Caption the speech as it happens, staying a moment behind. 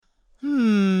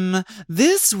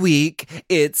This week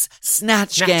it's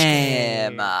Snatch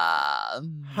Game.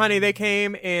 Honey, they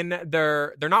came in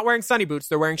they're not wearing sunny boots,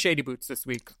 they're wearing shady boots this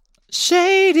week.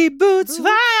 Shady boots,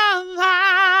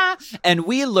 and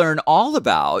we learn all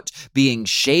about being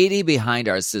shady behind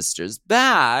our sisters'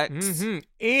 backs. Mm-hmm.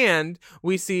 And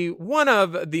we see one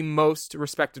of the most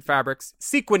respected fabrics,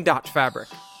 sequin dot fabric.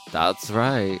 That's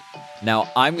right. Now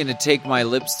I'm going to take my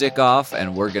lipstick off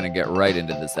and we're going to get right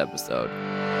into this episode.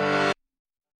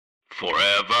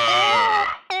 Forever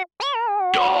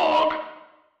Dog.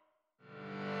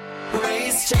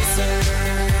 Race Chaser.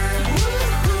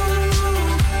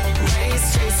 Woo-hoo.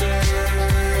 Race Chaser.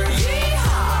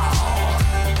 Yeehaw.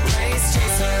 Race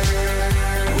Chaser.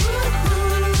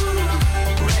 Woo-hoo.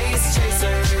 Race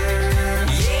Chaser.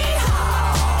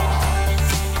 Yeehaw.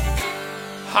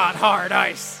 Hot hard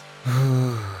ice.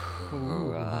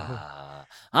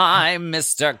 I'm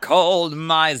Mr. Cold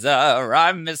Miser.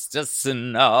 I'm Mr.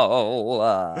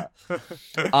 Snow.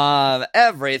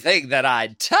 Everything that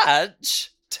I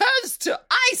touch turns to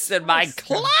ice in my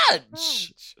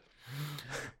clutch.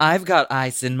 I've got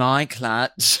ice in my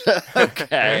clutch.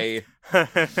 Okay.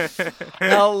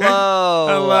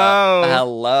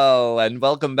 Hello, and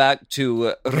welcome back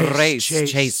to Race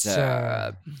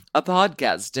Chaser, a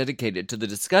podcast dedicated to the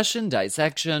discussion,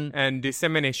 dissection, and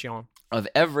dissemination of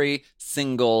every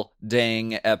single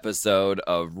dang episode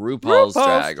of RuPaul's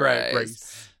Drag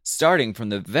Race. Starting from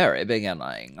the very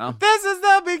beginning. This is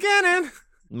the beginning.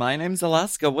 My name's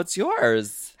Alaska. What's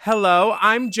yours? Hello,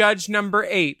 I'm judge number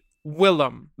 8,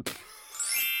 Willem.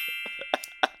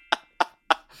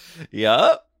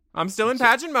 Yup. I'm still in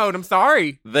pageant mode. I'm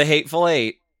sorry. The Hateful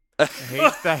Eight.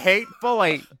 The Hateful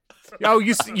Eight. Oh,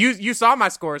 you saw my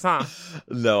scores, huh?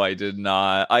 No, I did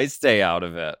not. I stay out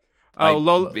of it. Oh,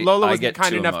 Lola was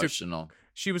kind enough emotional.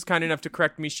 She was kind enough to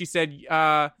correct me. She said,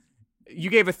 you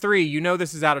gave a 3. You know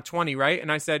this is out of 20, right?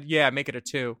 And I said, yeah, make it a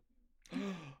 2.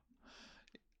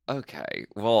 Okay,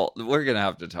 well, we're going to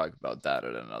have to talk about that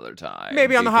at another time.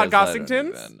 Maybe on the Hot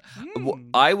Gossingtons?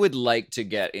 I would like to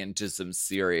get into some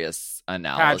serious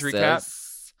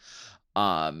analysis.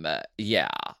 Yeah,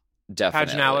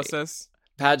 definitely.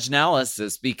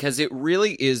 Paganalysis, because it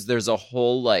really is, there's a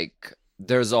whole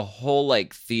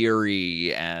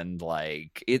theory and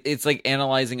it's like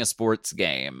analyzing a sports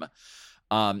game.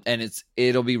 And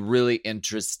it'll be really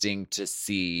interesting to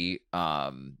see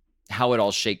how it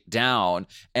all shake down.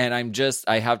 And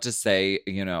I have to say,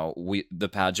 the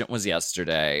pageant was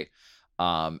yesterday.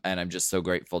 And I'm just so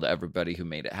grateful to everybody who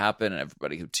made it happen and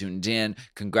everybody who tuned in.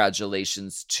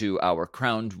 Congratulations to our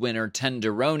crowned winner,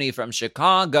 Tenderoni from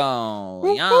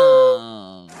Chicago. Yes.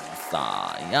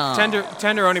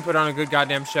 Tenderoni put on a good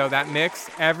goddamn show. That mix,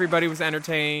 everybody was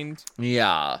entertained.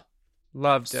 Yeah.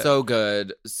 Loved it. So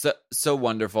good. So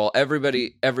wonderful.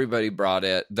 Everybody brought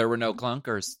it. There were no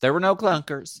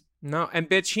clunkers. No, and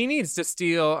bitch, he needs to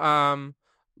steal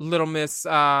Little Miss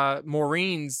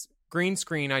Maureen's green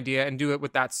screen idea and do it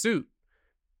with that suit.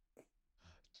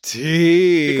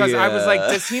 Because I was like,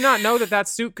 does he not know that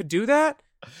suit could do that?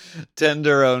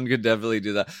 Tenderone could definitely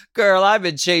do that. Girl, I've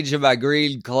been changing my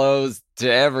green clothes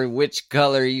to every which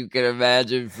color you can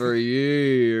imagine for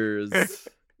years.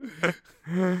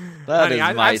 Honey,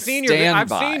 I've seen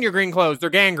your green clothes.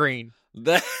 They're gangrene.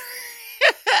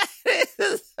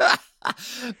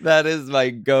 That is my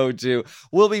go-to.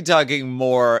 We'll be talking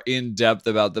more in depth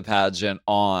about the pageant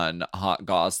on Hot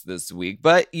Goss this week.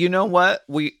 But you know what?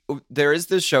 There is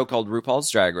this show called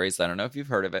RuPaul's Drag Race. I don't know if you've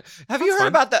heard of it. Have you heard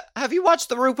about that? Have you watched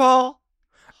the RuPaul?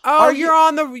 Oh, you're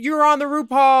on the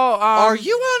RuPaul. Are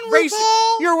you on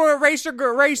RuPaul? You're a racer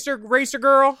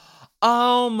girl.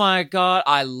 Oh my God.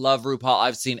 I love RuPaul.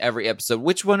 I've seen every episode.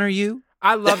 Which one are you?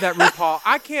 I love that RuPaul.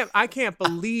 I can't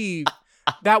believe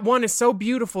that one is so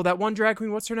beautiful. That one drag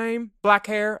queen, what's her name? Black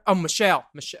hair. Oh, Michelle.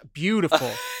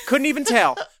 Beautiful. Could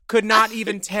not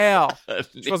even tell.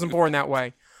 She wasn't born that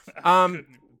way.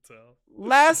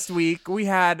 Last week, we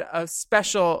had a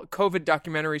special COVID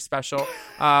documentary special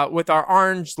with our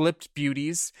orange-lipped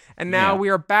beauties. And now we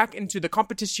are back into the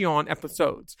competition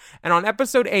episodes. And on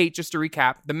episode 8, just to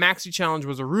recap, the Maxi Challenge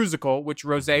was a rusical, which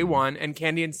Rosé won, and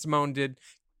Candy and Simone did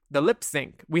the lip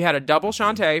sync. We had a double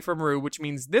Shantae from Ru, which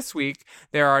means this week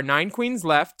there are 9 queens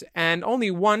left and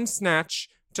only 1 snatch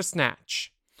to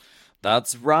snatch.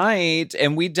 That's right.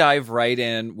 And we dive right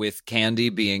in with Candy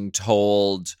being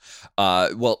told,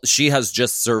 she has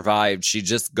just survived. She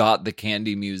just got the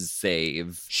Candy Muse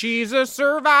save. She's a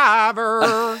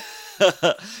survivor.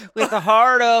 With the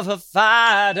heart of a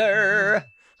fighter.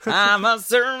 I'm a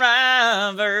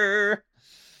survivor.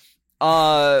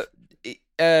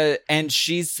 And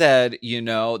she said,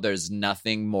 there's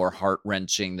nothing more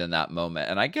heart-wrenching than that moment.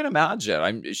 And I can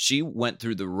imagine. She went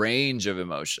through the range of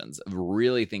emotions of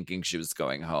really thinking she was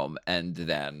going home and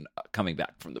then coming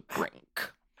back from the brink.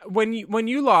 When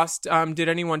you lost, did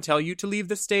anyone tell you to leave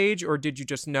the stage, or did you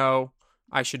just know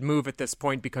I should move at this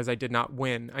point because I did not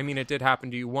win? I mean, it did happen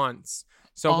to you once.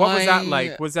 So what was that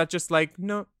like? Was that just like,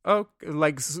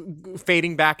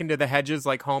 fading back into the hedges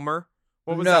like Homer?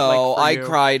 What was that like for I you?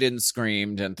 cried and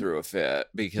screamed and threw a fit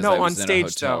because I was on in stage,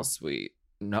 a hotel though. suite.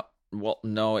 No.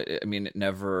 It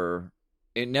never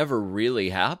really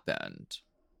happened.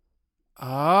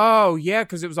 Oh, yeah,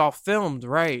 because it was all filmed,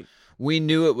 right? We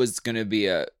knew it was going to be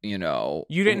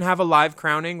You didn't have a live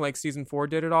crowning like season 4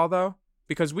 did it all, though?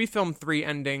 Because we filmed 3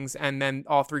 endings, and then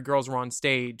all 3 girls were on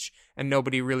stage, and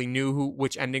nobody really knew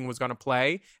which ending was going to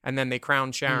play, and then they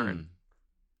crowned Sharon.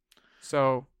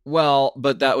 So... Well,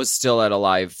 but that was still at a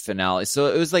live finale.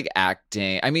 So it was like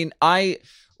acting. I mean,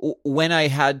 when I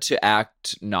had to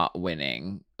act not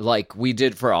winning, like we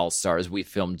did for All Stars, we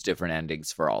filmed different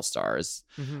endings for All Stars.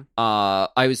 Mm-hmm.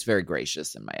 I was very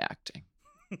gracious in my acting.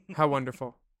 How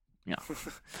wonderful. Yeah.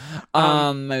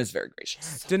 I was very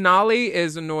gracious. Denali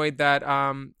is annoyed that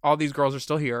all these girls are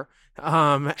still here.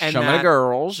 And Some of the that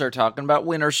girls are talking about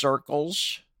winner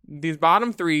circles. these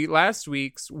bottom 3 last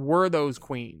week's were those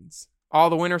queens. All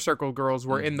the winner circle girls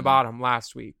were in the bottom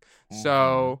last week.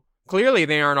 So clearly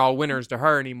they aren't all winners to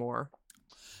her anymore.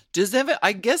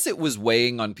 I guess it was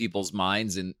weighing on people's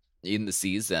minds in the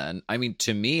season. I mean,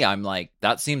 to me, I'm like,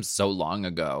 that seems so long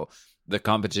ago. The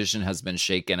competition has been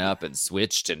shaken up and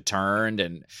switched and turned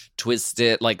and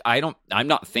twisted. Like, I'm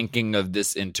not thinking of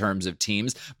this in terms of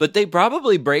teams, but they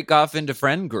probably break off into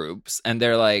friend groups, and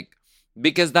they're like,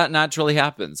 because that naturally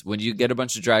happens when you get a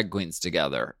bunch of drag queens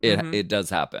together. It does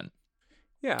happen.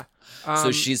 Yeah.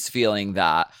 So she's feeling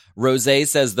that. Rosé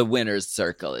says the winner's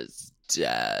circle is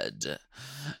dead.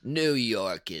 New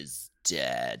York is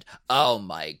dead. Oh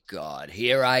my God,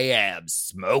 here I am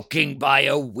smoking by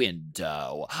a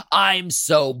window. I'm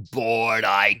so bored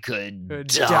I could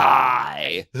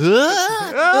die.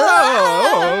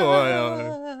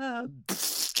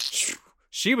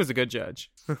 She was a good judge.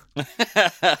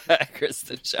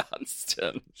 Kristen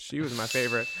Johnston. She was my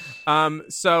favorite.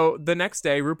 So the next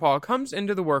day, RuPaul comes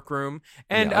into the workroom,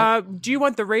 and do you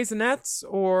want the Raisinets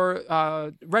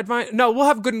or red vine? No, we'll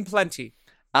have Good and Plenty.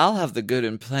 I'll have the Good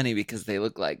and Plenty because they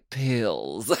look like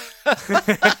pills.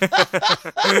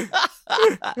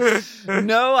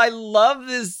 No, I love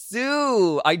this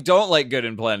Sue. I don't like Good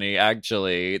and Plenty,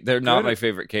 actually. They're not my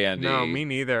favorite candy. No, me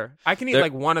neither. I can eat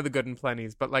like one of the Good and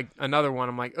Plenties, but like another one,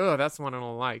 I'm like, oh, that's the one I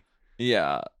don't like.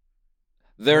 Yeah.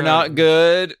 They're not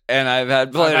good, and I've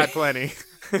had plenty. I've had plenty.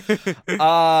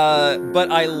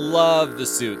 But I love the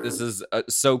suit. This is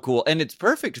so cool, and it's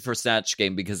perfect for Snatch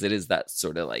Game because it is that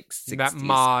sort of like 60s that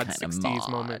mod kind 60s of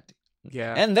mod moment.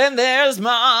 Yeah. And then there's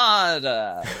Mod.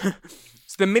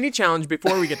 So the mini challenge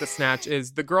before we get to Snatch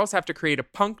is the girls have to create a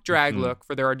punk drag look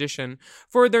for their audition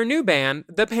for their new band,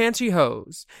 the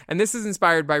Pantyhose. And this is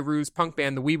inspired by Rue's punk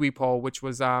band, the Wee Wee Pole, which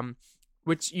was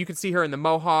which you could see her in the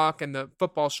mohawk and the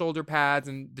football shoulder pads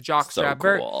and the jock So strap.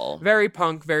 cool. Very, very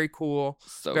punk, very cool,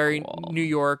 So very cool. New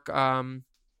York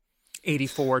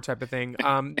 84 type of thing.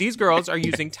 These girls are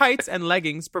using tights and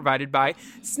leggings provided by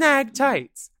Snag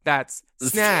Tights. That's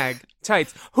Snag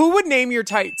Tights. Who would name your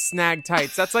tights Snag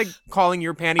Tights? That's like calling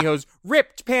your pantyhose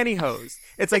ripped pantyhose.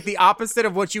 It's like the opposite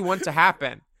of what you want to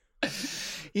happen.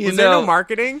 Was there no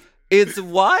marketing? It's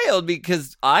wild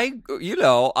because I've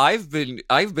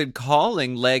been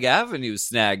calling Leg Avenue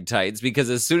snag tights because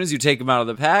as soon as you take them out of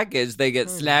the package, they get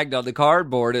snagged on the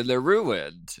cardboard and they're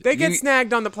ruined. They get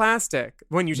snagged on the plastic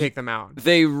when you take them out.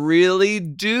 They really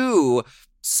do.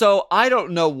 So I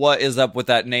don't know what is up with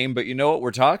that name, but you know what,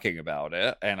 we're talking about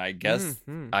it, and I guess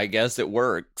it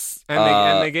works.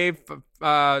 And they gave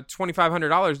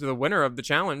 $2,500 to the winner of the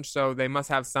challenge, so they must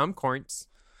have some coins.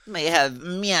 May have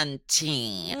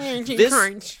minty.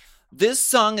 This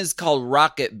song is called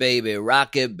Rocket Baby,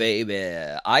 Rocket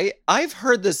Baby. I've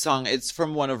heard this song. It's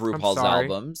from one of RuPaul's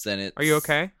albums, and it's. Are you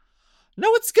okay?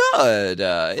 No, it's good.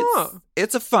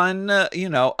 It's a fun,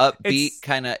 upbeat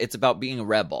kind of. It's about being a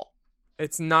rebel.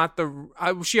 It's not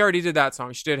she already did that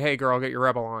song. She did "Hey Girl, Get Your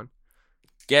Rebel On."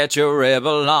 Get your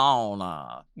rebel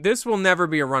on. This will never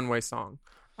be a runway song.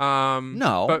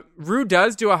 No. But Rue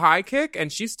does do a high kick,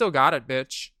 and she's still got it,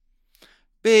 bitch.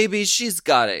 Baby, she's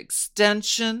got an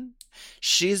extension.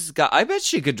 I bet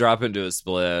she could drop into a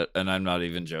split, and I'm not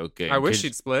even joking. I wish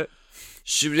she'd split.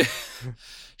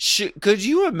 Could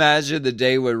you imagine the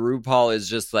day when RuPaul is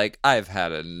just like, I've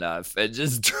had enough, and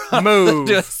just drop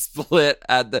into a split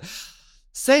at the...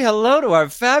 Say hello to our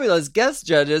fabulous guest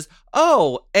judges.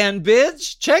 Oh, and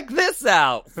bitch, check this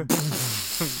out.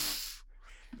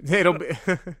 It'll be.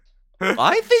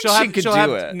 I think she could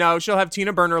do it. No, she'll have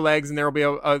Tina Burner legs, and there will be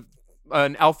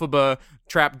an Elphaba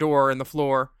trap door in the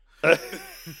floor.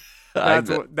 That's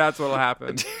what'll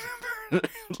happen.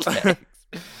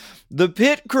 The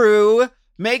pit crew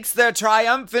makes their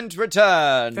triumphant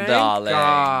return, Thank darling.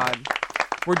 God.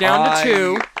 We're down to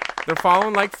 2. They're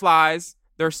falling like flies.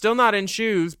 They're still not in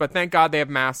shoes, but thank God they have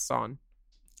masks on.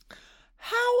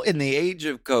 How in the age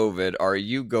of COVID are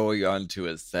you going onto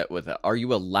a set without? Are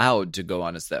you allowed to go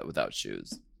on a set without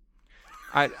shoes?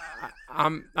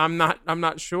 I'm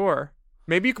not sure.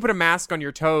 Maybe you could put a mask on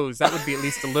your toes. That would be at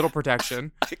least a little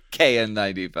protection.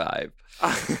 KN95.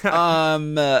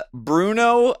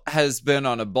 Bruno has been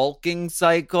on a bulking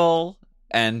cycle,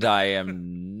 and I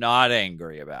am not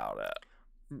angry about it.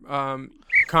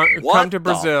 Come to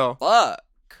Brazil. Fuck?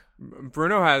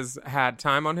 Bruno has had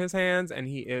time on his hands, and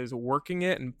he is working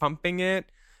it and pumping it.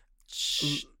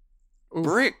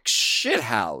 Brick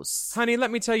shithouse. Honey, let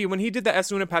me tell you, when he did the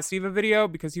Es Una Pasiva video,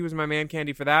 because he was my man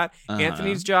candy for that,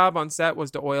 Anthony's job on set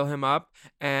was to oil him up,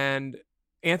 and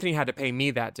Anthony had to pay me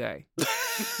that day.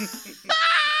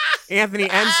 Anthony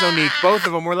and Sonique, both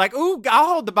of them were like, ooh, I'll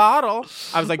hold the bottle.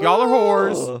 I was like, y'all are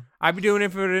whores. I'd be doing it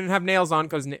if I didn't have nails on,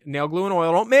 because nail glue and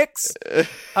oil don't mix.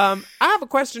 I have a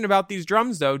question about these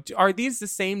drums, though. Are these the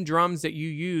same drums that you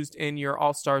used in your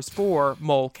All-Stars 4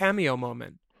 Mole cameo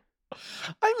moment?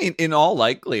 I mean, in all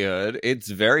likelihood, it's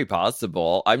very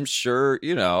possible. I'm sure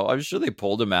they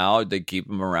pulled him out. They keep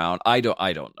him around. I don't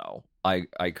know.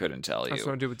 I couldn't tell you. That's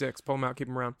what I do with dicks. Pull them out, keep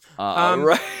them around.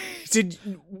 Right.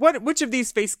 Which of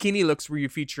these face skinny looks were you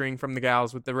featuring from the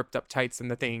gals with the ripped up tights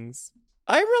and the things?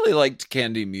 I really liked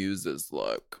Candy Muse's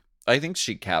look. I think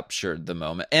she captured the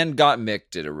moment. And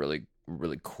Gottmik did a really,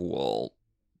 really cool,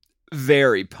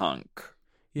 very punk.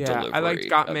 Yeah, I liked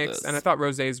Gottmik's, and I thought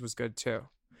Rosé's was good too.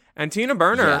 And Tina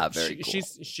Burner,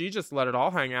 she just let it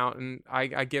all hang out, and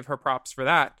I give her props for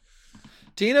that.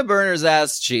 Tina Burner's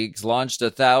ass cheeks launched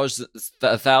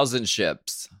 1,000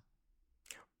 ships.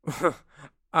 The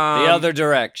other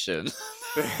direction.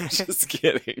 Just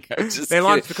kidding. They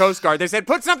launched the Coast Guard. They said,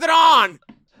 put something on!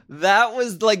 That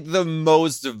was like the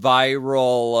most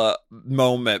viral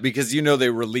moment because, they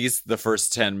released the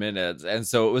first 10 minutes. And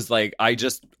so it was like, I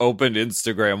just opened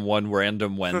Instagram one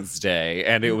random Wednesday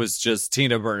and it was just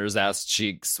Tina Burner's ass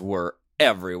cheeks were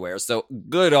everywhere. So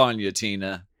good on you,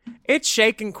 Tina. It's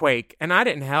shake and quake, and I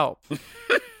didn't help.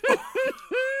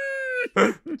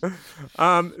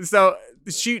 So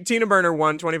Tina Burner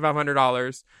won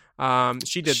 $2,500.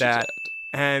 She did that.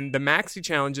 And the Maxi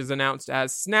Challenge is announced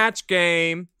as Snatch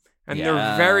Game. And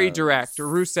they're very direct.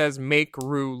 Ru says, make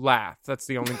Ru laugh. That's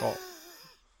the only goal.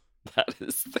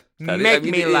 Make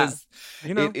me laugh.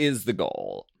 It is the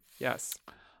goal. Yes.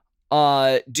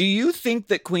 Do you think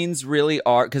that queens really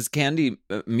are? Because Candy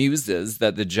muses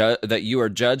that that you are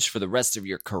judged for the rest of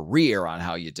your career on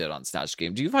how you did on Snatch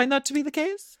Game. Do you find that to be the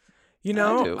case? You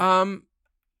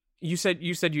said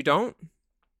you don't.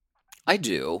 I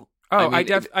do. Oh, I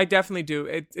definitely do.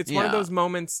 It's one of those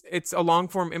moments. It's a long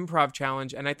form improv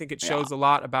challenge, and I think it shows a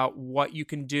lot about what you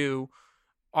can do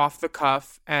off the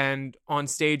cuff and on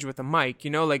stage with a mic.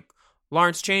 Like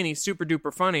Lawrence Chaney, super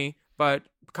duper funny, but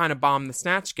kind of bombed the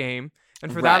Snatch Game.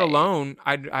 And for that alone,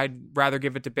 I'd rather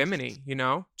give it to Bimini,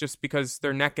 just because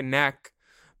they're neck and neck.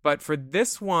 But for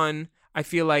this one, I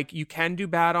feel like you can do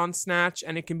bad on Snatch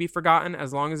and it can be forgotten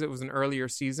as long as it was an earlier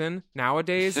season.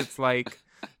 Nowadays, it's like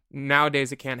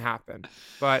nowadays it can't happen.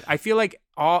 But I feel like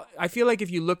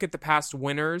if you look at the past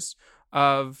winners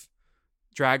of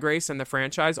Drag Race and the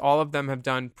franchise, all of them have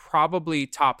done probably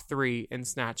top 3 in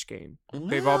Snatch Game.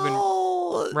 They've all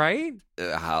been right.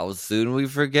 How soon we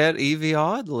forget Evie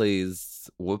Oddly's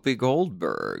Whoopi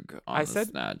Goldberg? I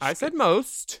said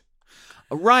most.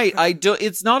 Right.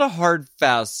 It's not a hard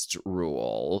fast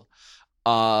rule.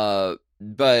 But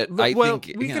I think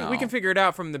we can figure it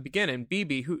out from the beginning.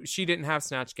 BB, who she didn't have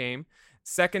Snatch Game.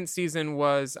 Second season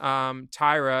was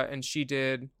Tyra, and she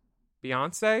did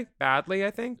Beyonce badly,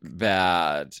 I think.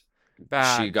 Bad.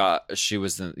 She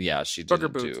was in, she did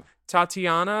Booger Boots. too.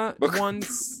 Tatiana won.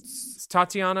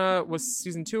 Tatiana was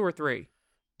season 2 or 3.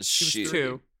 She was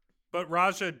 2. But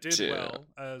Raja did well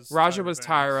as Raja Tyra was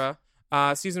Banks.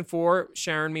 Tyra. Season 4,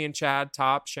 Sharon, me and Chad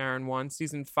top. Sharon won.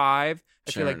 Season 5,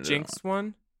 I feel like Jinx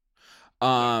won.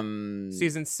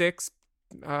 Season 6,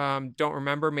 don't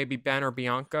remember. Maybe Ben or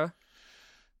Bianca.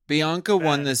 Bianca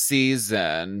won the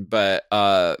season, but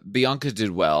Bianca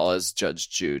did well as Judge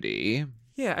Judy.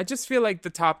 Yeah, I just feel like the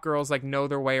top girls like know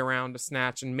their way around a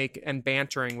snatch and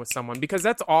bantering with someone, because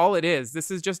that's all it is.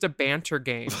 This is just a banter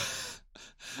game.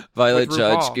 Violet With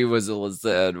RuPaul. Chachki was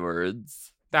Alyssa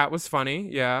Edwards. That was funny.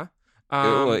 Yeah.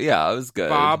 Yeah, it was good.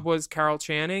 Bob was Carol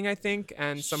Channing, I think,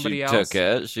 and somebody she else. took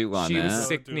it. She won She it. was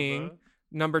sickening.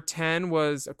 Number 10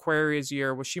 was Aquarius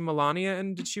Year. Was she Melania,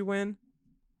 and did she win?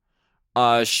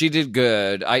 She did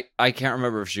good. I can't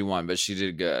remember if she won, but she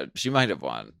did good. She might have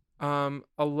won.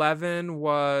 11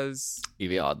 was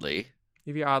Evie Oddly.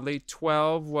 Evie Oddly.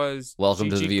 12 was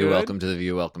Welcome to Gigi the View. Goode. Welcome to the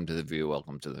View. Welcome to the View.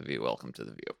 Welcome to the View. Welcome to the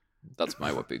View. That's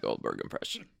my Whoopi Goldberg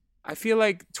impression. I feel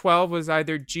like 12 was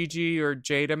either Gigi or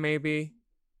Jada, maybe.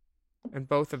 And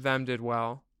both of them did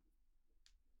well.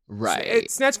 Right.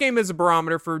 Snatch Game is a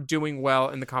barometer for doing well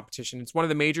in the competition. It's one of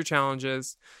the major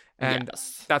challenges. And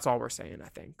Yes. that's all we're saying, I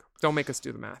think. Don't make us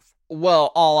do the math.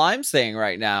 Well, all I'm saying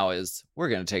right now is we're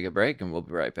going to take a break and we'll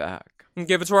be right back.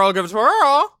 Give it a twirl, give it a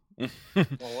twirl. Well,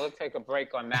 we'll take a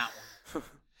break on that one.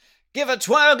 Give a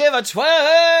twirl, give a twirl!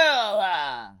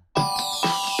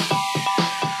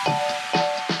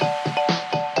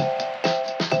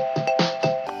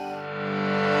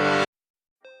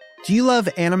 Do you love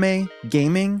anime,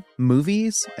 gaming,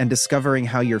 movies, and discovering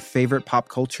how your favorite pop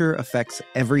culture affects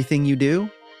everything you do?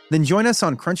 Then join us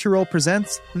on Crunchyroll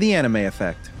Presents The Anime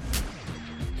Effect.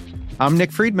 I'm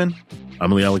Nick Friedman.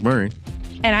 I'm Lee Alec Murray.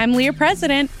 And I'm Leah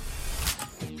President.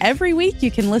 Every week, you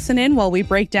can listen in while we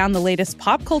break down the latest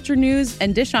pop culture news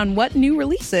and dish on what new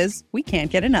releases we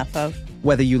can't get enough of.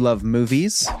 Whether you love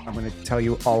movies, I'm going to tell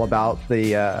you all about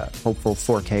the hopeful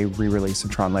 4K re-release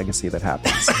of Tron Legacy that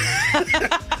happens.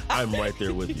 I'm right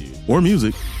there with you. Or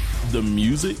music. The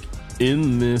music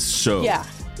in this show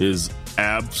is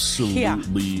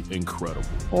absolutely incredible.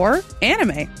 Or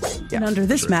anime. And under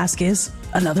this mask is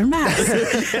another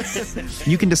mask.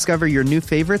 You can discover your new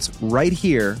favorites right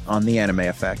here on The Anime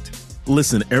Effect.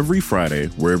 Listen every Friday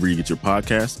wherever you get your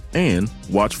podcast and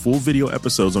watch full video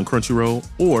episodes on Crunchyroll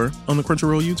or on the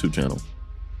Crunchyroll YouTube channel.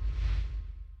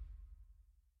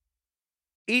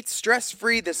 Eat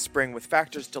stress-free this spring with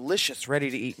Factor's delicious,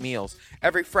 ready-to-eat meals.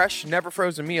 Every fresh,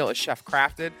 never-frozen meal is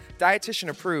chef-crafted,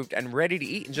 dietitian-approved, and ready to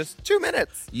eat in just 2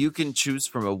 minutes. You can choose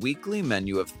from a weekly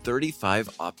menu of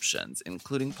 35 options,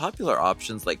 including popular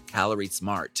options like Calorie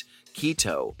Smart,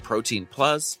 Keto, Protein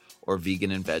Plus, or Vegan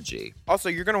and Veggie. Also,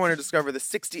 you're going to want to discover the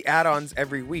 60 add-ons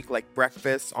every week, like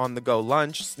breakfast, on-the-go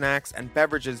lunch, snacks, and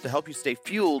beverages to help you stay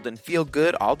fueled and feel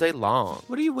good all day long.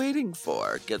 What are you waiting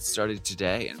for? Get started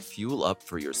today and fuel up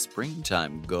for your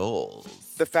springtime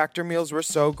goals. The Factor meals were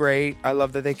so great. I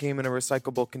love that they came in a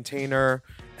recyclable container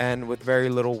and with very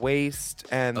little waste.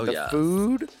 And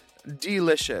food,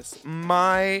 delicious.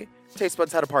 My taste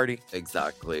buds had a party.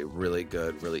 Exactly. Really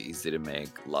good, really easy to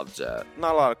make. Loved it.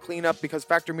 Not a lot of cleanup because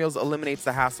Factor Meals eliminates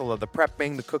the hassle of the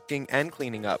prepping, the cooking, and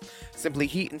cleaning up. Simply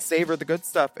heat and savor the good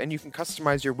stuff, and you can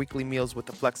customize your weekly meals with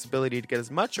the flexibility to get as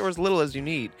much or as little as you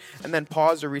need, and then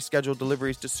pause or reschedule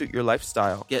deliveries to suit your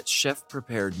lifestyle. Get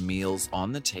chef-prepared meals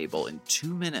on the table in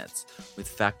 2 minutes with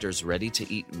Factor's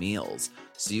ready-to-eat meals,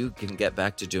 so you can get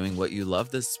back to doing what you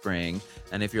love this spring.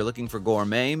 And if you're looking for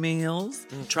gourmet meals,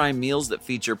 try meals that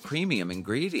feature premium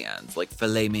ingredients like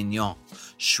filet mignon,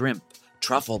 shrimp,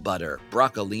 truffle butter,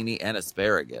 broccolini, and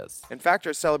asparagus. And Factor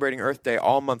is celebrating Earth Day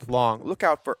all month long. Look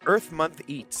out for Earth Month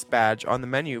Eats badge on the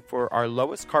menu for our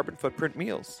lowest carbon footprint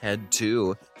meals. Head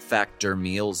to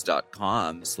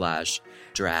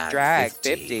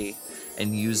factormeals.com/drag50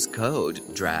 and use code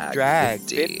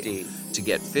DRAG50 to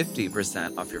get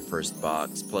 50% off your first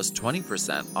box plus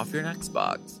 20% off your next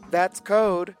box. That's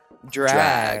code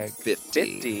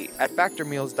DRAG50 at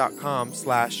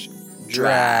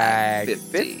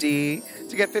factormeals.com/drag50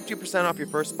 to get 50% off your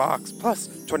first box plus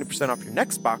 20% off your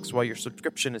next box while your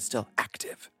subscription is still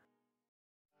active.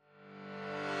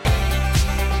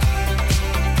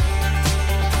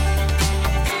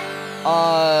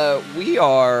 We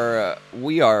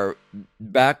are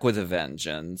back with a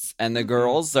vengeance, and the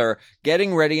girls are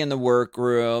getting ready in the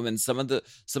workroom, and some of the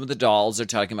dolls are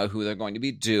talking about who they're going to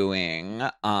be doing.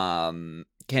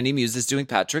 Candy Muse is doing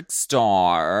Patrick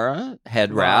Star,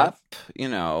 head wrap,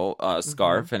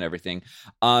 scarf and everything.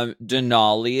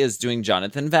 Denali is doing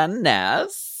Jonathan Van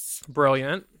Ness.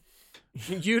 Brilliant.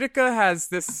 Utica has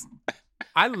this.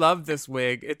 I love this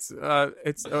wig. It's very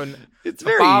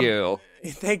you.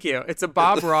 Thank you. It's a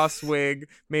Bob Ross wig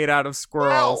made out of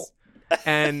squirrels,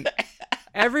 and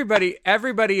everybody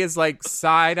is like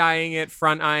side eyeing it,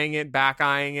 front eyeing it, back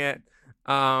eyeing it.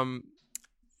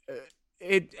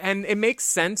 It makes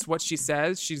sense what she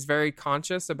says. She's very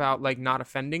conscious about like not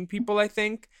offending people. I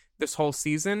think this whole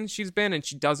season she's been, and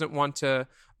she doesn't want to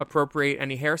appropriate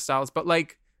any hairstyles. But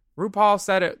like RuPaul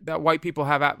said it that white people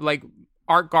have like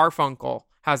Art Garfunkel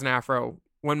has an afro.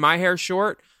 When my hair's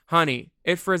short, honey,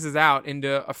 it frizzes out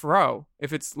into a fro.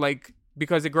 If it's like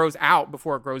because it grows out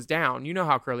before it grows down. You know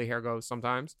how curly hair goes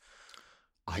sometimes.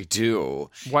 I do.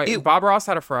 Bob Ross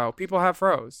had a fro. People have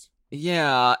fros.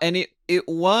 Yeah, and it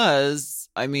was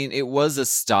a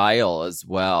style as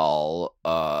well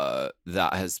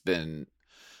that has been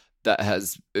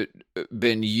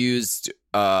used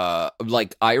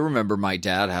like I remember my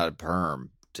dad had a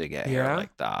perm to get hair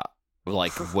like that,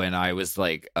 like when I was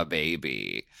like a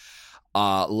baby.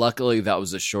 Luckily that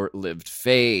was a short-lived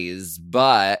phase,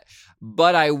 but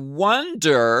I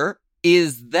wonder,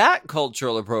 is that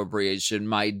cultural appropriation,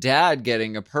 my dad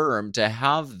getting a perm to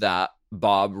have that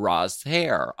Bob Ross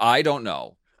hair? I don't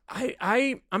know.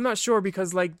 I'm not sure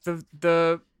because like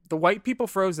the white people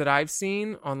fros that I've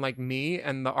seen on like me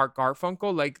and the Art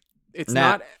Garfunkel, like it's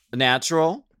not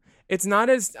natural. It's not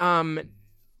as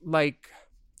like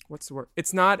what's the word?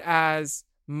 It's not as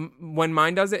when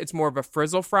mine does it, it's more of a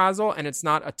frizzle frazzle, and it's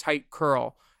not a tight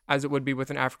curl as it would be with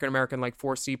an African American like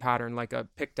 4C pattern, like a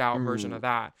picked out version of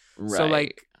that. Right. So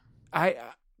like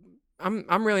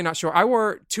I'm really not sure. I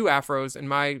wore 2 afros in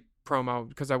my promo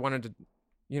because I wanted to,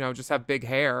 just have big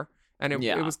hair, and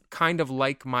it was kind of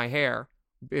like my hair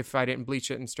if I didn't bleach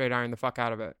it and straight iron the fuck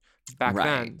out of it back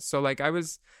then. So like I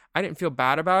didn't feel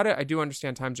bad about it. I do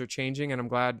understand times are changing, and I'm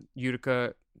glad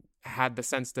Utica had the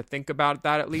sense to think about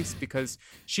that at least, because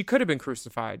she could have been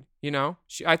crucified.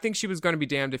 I think she was going to be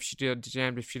damned if she did,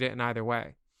 damned if she didn't, either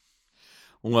way.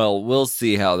 Well, we'll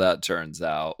see how that turns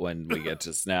out when we get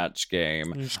to Snatch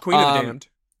Game. She's Queen of the Damned.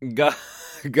 God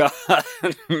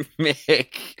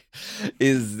Mick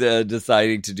is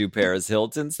deciding to do Paris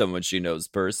Hilton, someone she knows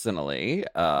personally.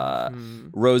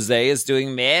 Rosé is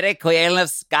doing Mary Queen of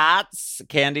Scots.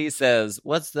 Candy says,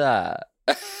 "What's that?"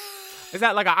 Is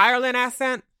that like an Ireland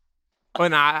accent? Or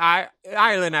an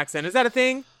Ireland accent? Is that a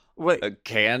thing? What?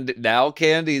 Candy's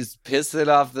pissing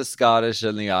off the Scottish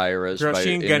and the Irish. Girl, she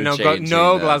ain't getting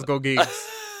no Glasgow gigs.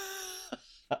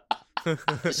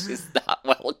 She's not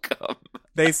welcome.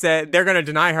 They said they're going to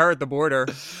deny her at the border.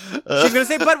 She's going to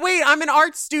say, but wait, I'm an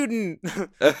art student.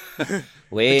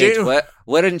 Wait,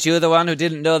 weren't you the one who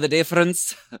didn't know the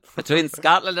difference between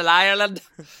Scotland and Ireland?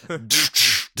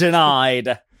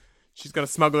 Denied. She's going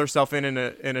to smuggle herself in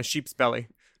a sheep's belly.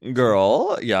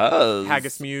 Girl, yes.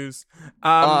 Haggis Muse.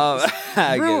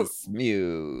 Haggis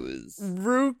Muse.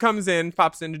 Rue comes in,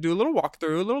 pops in to do a little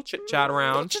walkthrough, a little chit-chat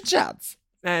around. Chit-chats.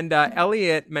 And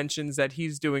Elliot mentions that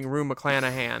he's doing Rue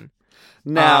McClanahan.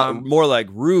 Now, more like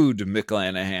Rude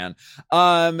McClanahan.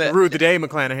 Rude the day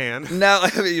McClanahan. Now,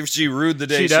 if she rued the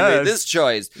day she made this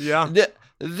choice. Yeah.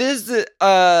 So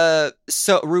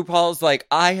RuPaul's like,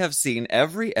 I have seen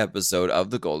every episode of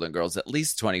the Golden Girls at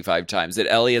least 25 times. And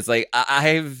Elliot's like,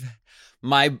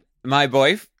 my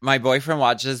boyfriend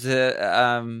watches it.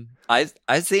 I've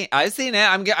seen it.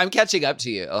 I'm catching up to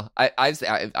you. I've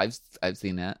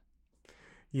seen it.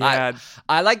 Yeah.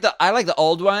 I like the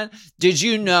old one. Did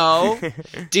you know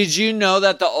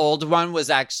that the old one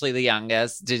was actually the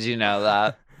youngest? Did you know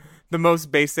that? The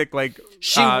most basic, like,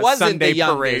 she wasn't Sunday the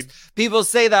youngest. Parade. People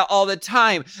say that all the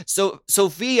time. So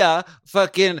Sophia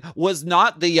fucking was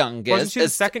not the youngest. Wasn't she the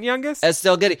second youngest?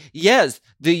 Estelle Getty. Yes,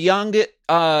 the youngest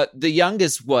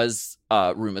was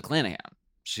Rue McClanahan.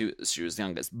 She was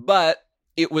youngest, but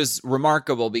it was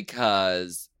remarkable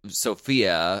because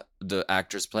Sophia, the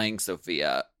actress playing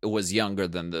Sophia, was younger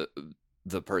than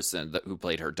the person who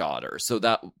played her daughter. So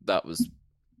that was.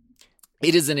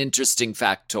 It is an interesting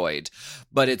factoid,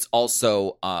 but it's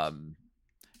also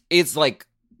it's like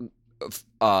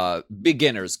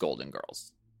beginners Golden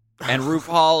Girls, and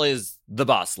RuPaul is the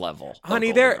boss level.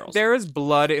 Honey, there is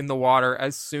blood in the water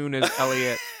as soon as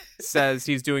Elliot says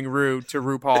he's doing Rue to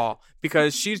RuPaul,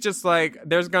 because she's just like,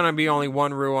 there's gonna be only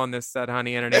one Rue on this set,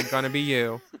 honey, and it ain't gonna be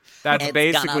you. That's it's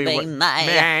basically gonna be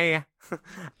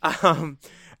what.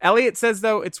 Elliot says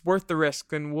though it's worth the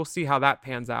risk, and we'll see how that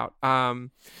pans out.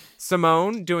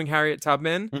 Simone doing Harriet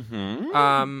Tubman.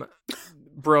 Mm-hmm.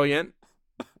 Brilliant.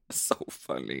 So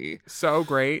funny. So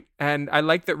great. And I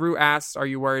like that Rue asked, are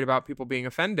you worried about people being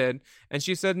offended? And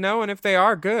she said no, and if they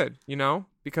are, good,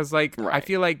 because like I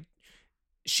feel like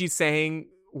she's saying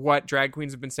what drag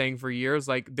queens have been saying for years,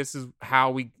 like this is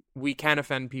how we can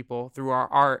offend people through our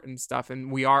art and stuff,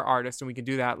 and we are artists and we can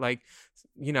do that. Like,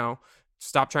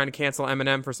 stop trying to cancel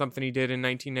Eminem for something he did in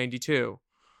 1992.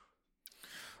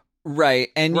 Right,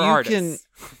 and We're you artists.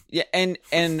 and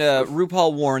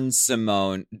RuPaul warns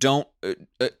Simone, don't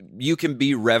you can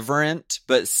be reverent,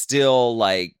 but still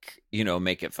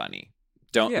make it funny.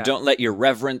 Don't let your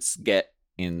reverence get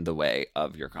in the way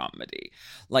of your comedy.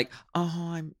 Like,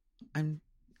 oh, I'm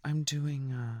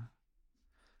doing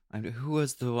who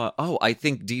was the one? Oh, I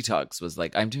think Detox was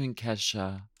like, I'm doing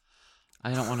Kesha.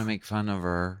 I don't want to make fun of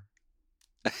her.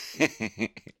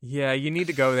 Yeah, you need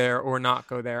to go there or not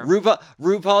go there.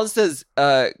 RuPaul says,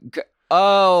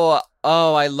 oh,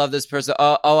 I love this person.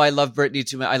 Oh, I love Britney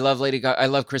too much. I love Lady Gaga. I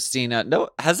love Christina. No,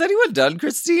 has anyone done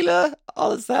Christina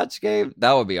on the Satch game?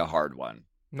 That would be a hard one.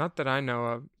 Not that I know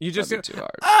of. You just That'd be too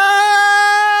hard.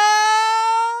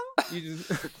 You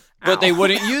just, but they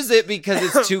wouldn't use it because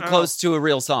it's too close to a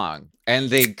real song, and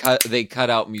they cut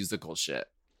out musical shit.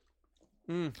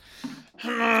 Give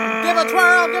a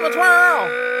twirl, give a twirl.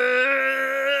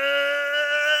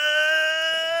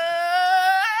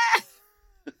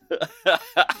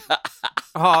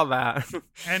 All that.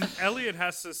 And Elliot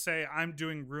has to say, I'm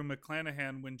doing Rue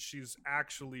McClanahan when she's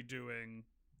actually doing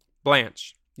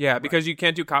Blanche. Yeah, because you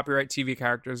can't do copyright TV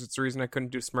characters. It's the reason I couldn't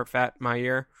do Smurfette my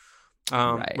year,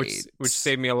 which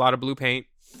saved me a lot of blue paint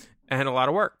and a lot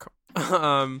of work.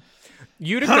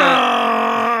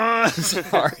 Utica.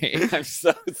 Sorry, I'm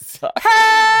so sorry.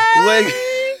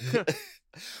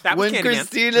 When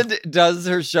Christina does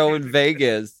her show in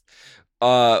Vegas,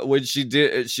 when she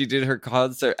did her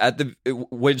concert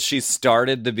when she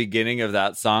started the beginning of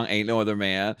that song, "Ain't No Other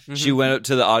Man," she went up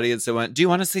to the audience and went, "Do you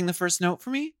want to sing the first note for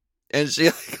me?" And she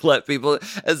like let people,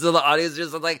 and so the audience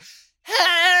just was like,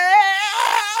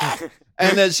 hey!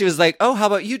 And then she was like, "Oh, how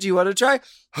about you? Do you want to try?"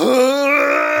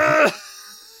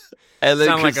 And then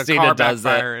Sound Christina like a car does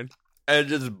that backfiring. and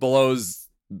just blows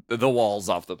the walls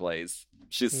off the place.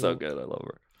 She's so good. I love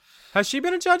her. Has she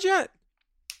been a judge yet?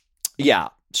 Yeah,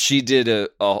 she did a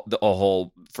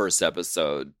whole first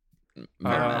episode.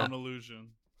 An illusion.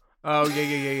 Oh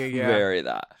yeah. Very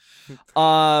that.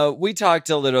 We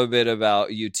talked a little bit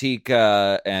about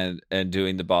Utica and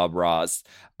doing the Bob Ross.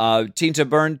 Tina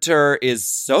Burner is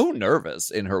so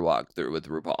nervous in her walkthrough with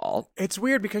RuPaul. It's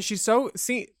weird because she's so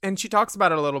and she talks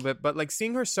about it a little bit, but like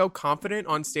seeing her so confident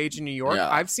on stage in New York,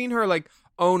 I've seen her like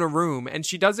own a room, and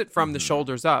she does it from the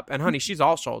shoulders up. And honey, she's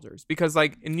all shoulders because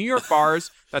like in New York bars,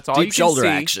 that's all you can shoulder see.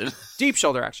 action. Deep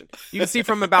shoulder action. You can see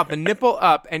from about the nipple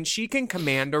up, and she can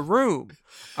command a room.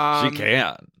 She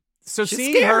can. So She's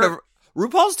seeing scared her, of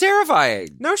RuPaul's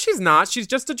terrifying. no, she's not. She's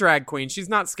just a drag queen. She's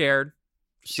not scared.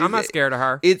 I'm not scared of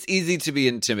her. It's easy to be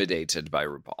intimidated by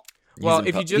RuPaul. Well,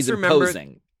 if you just remember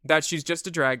imposing. that she's just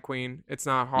a drag queen, it's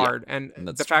not hard. Yeah, and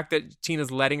that's the fact that Tina's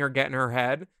letting her get in her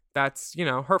head, that's,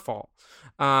 her fault.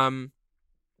 Tina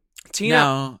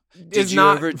Now, did is you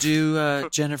not ever do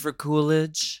Jennifer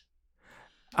Coolidge?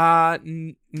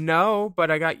 no,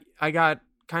 but I got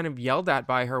kind of yelled at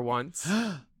by her once.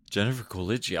 Jennifer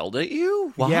Coolidge yelled at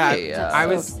you? Why? Yeah,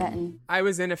 I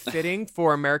was in a fitting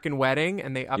for American Wedding,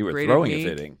 and they upgraded You were throwing me. a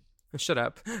fitting. Shut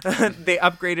up. They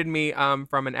upgraded me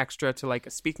from an extra to like a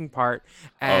speaking part,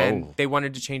 and they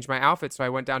wanted to change my outfit. So I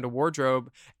went down to wardrobe,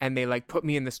 and they like put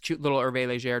me in this cute little Hervé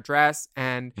Léger dress,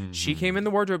 and she came in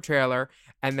the wardrobe trailer,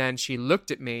 and then she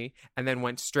looked at me and then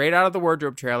went straight out of the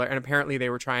wardrobe trailer. And apparently they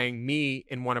were trying me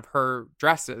in one of her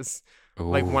dresses,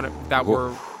 like one of, that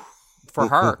were for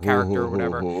her character or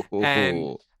whatever.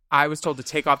 And I was told to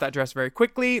take off that dress very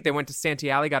quickly. They went to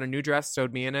Santee Alley, got a new dress,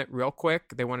 sewed me in it real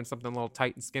quick. They wanted something a little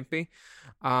tight and skimpy.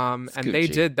 And they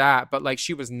did that, but like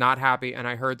she was not happy, and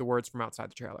I heard the words from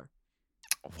outside the trailer.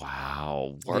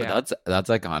 Wow. Yeah. That's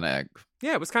iconic.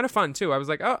 Yeah, it was kind of fun too. I was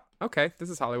like, oh, okay, this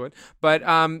is Hollywood. But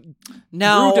Now,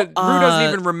 Rue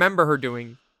doesn't even remember her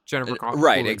doing Jennifer Coolidge.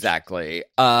 Right, exactly.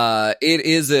 It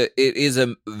is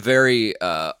a very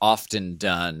often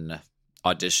done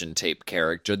audition tape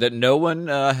character that no one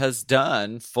has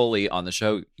done fully on the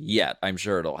show yet. I'm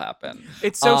sure it'll happen.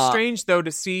 It's so strange though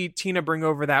to see Tina bring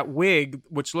over that wig,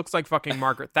 which looks like fucking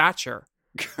Margaret Thatcher.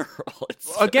 Girl,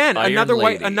 it's again Iron another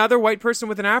Lady. white person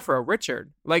with an afro,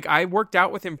 Richard. Like I worked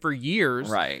out with him for years,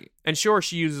 Right. And sure,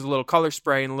 she uses a little color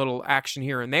spray and a little action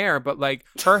here and there, but like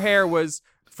her hair was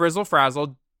frizzle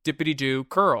frazzle, dippity doo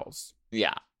curls.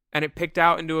 Yeah. And it picked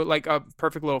out into like a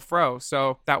perfect little fro.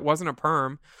 So that wasn't a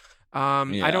perm.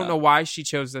 I don't know why she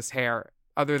chose this hair,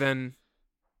 other than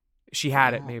she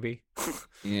had it, maybe.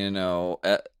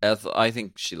 Ethel, I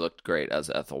think she looked great as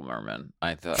Ethel Merman.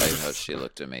 I thought she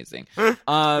looked amazing.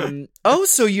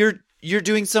 So you're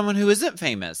doing someone who isn't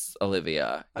famous,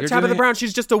 Olivia. Tabitha Brown,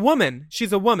 she's just a woman.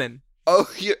 She's a woman.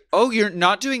 You're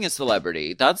not doing a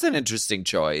celebrity. That's an interesting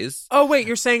choice. Oh wait,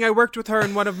 you're saying I worked with her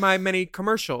in one of my many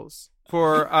commercials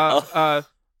for a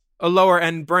lower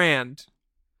end brand.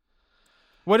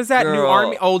 What is that? Girl. New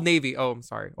Army? Old Navy. Oh, I'm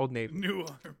sorry. Old Navy. New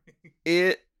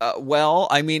Army. Well,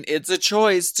 I mean, it's a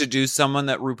choice to do someone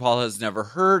that RuPaul has never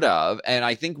heard of, and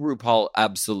I think RuPaul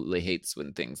absolutely hates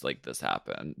when things like this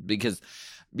happen because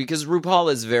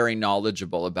RuPaul is very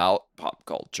knowledgeable about pop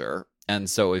culture, and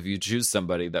so if you choose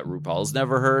somebody that RuPaul's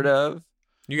never heard of,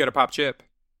 You got a pop chip.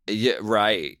 yeah,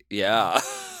 right, yeah,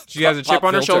 She has a chip Pop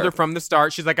on her filter. shoulder from the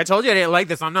start. She's like, I told you I didn't like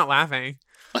this. I'm not laughing.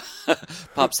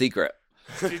 Pop secret.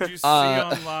 Did you see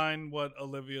online what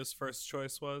Olivia's first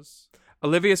choice was?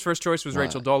 Olivia's first choice was What?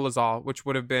 Rachel Dolezal, which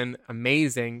would have been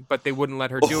amazing, but they wouldn't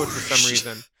let her do it for some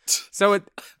reason. So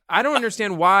I don't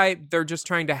understand why they're just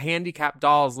trying to handicap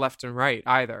dolls left and right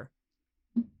either.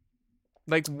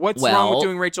 Like, what's wrong with Well-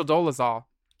 doing Rachel Dolezal?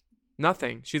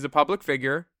 Nothing. She's a public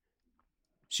figure.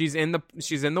 She's in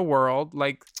the world.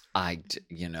 Like, I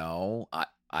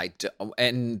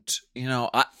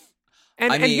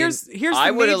and mean, here's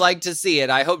I the would have major- liked to see it.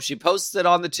 I hope she posts it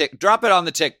on the drop it on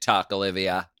the TikTok,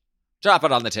 Olivia. Drop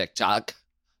it on the TikTok.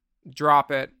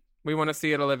 drop it. We want to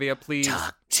see it, Olivia. Please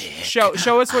Tick. show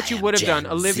us what you would have done,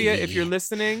 Gen Olivia. Z. If you're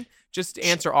listening, just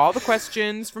answer all the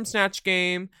questions from Snatch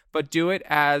Game, but do it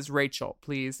as Rachel,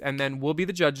 please, and then we'll be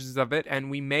the judges of it,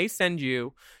 and we may send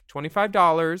you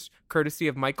 $25 courtesy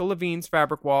of Michael Levine's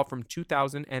Fabric Wall from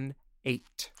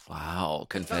 2008. Wow,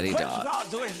 confetti dot.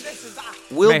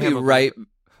 We'll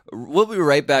be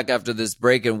right back after this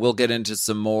break, and we'll get into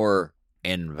some more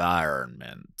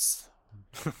environments.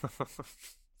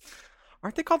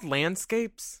 Aren't they called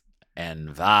landscapes?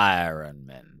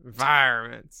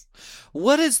 Environments.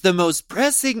 What is the most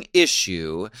pressing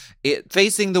issue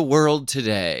facing the world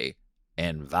today?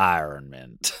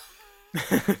 Environment.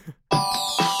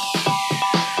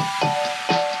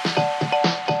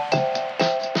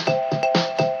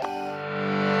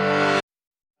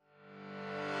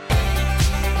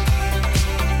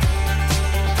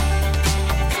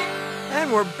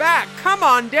 And we're back. Come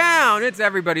on down. It's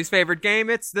everybody's favorite game.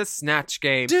 It's the Snatch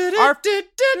Game.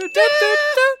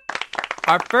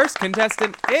 Our first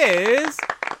contestant is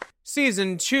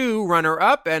Season 2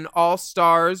 runner-up and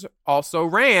All-Stars also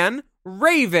ran,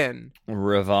 Raven.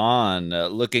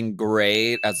 Ravon, looking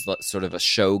great as sort of a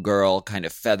showgirl, kind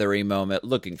of feathery moment,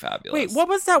 looking fabulous. Wait, what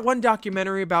was that one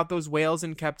documentary about those whales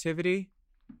in captivity?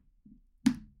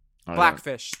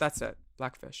 Blackfish. That's it.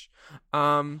 Blackfish.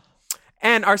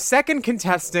 And our second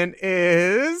contestant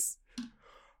is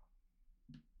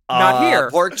not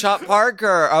here. Pork Chop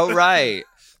Parker. Oh, right.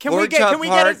 Can we get a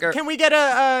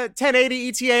 1080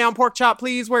 ETA on Pork Chop,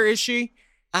 please? Where is she?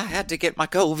 I had to get my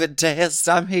COVID test.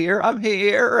 I'm here.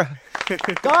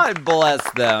 God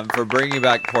bless them for bringing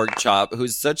back Pork Chop,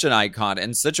 who's such an icon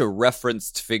and such a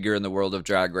referenced figure in the world of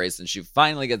Drag Race. And she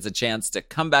finally gets a chance to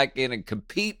come back in and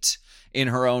compete in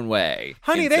her own way.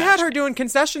 Honey, they had her doing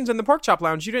concessions in the Pork Chop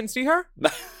Lounge. You didn't see her?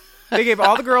 They gave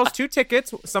all the girls 2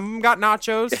 tickets. Some of them got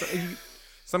nachos.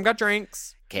 Some got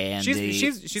drinks. Candy.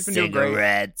 She's been doing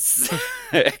great. Cigarettes.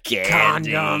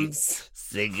 Condoms.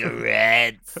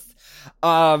 Cigarettes.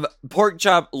 Pork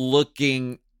Chop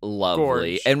looking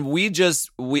lovely. Gorge. And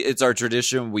it's our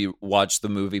tradition. We watch the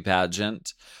movie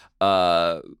pageant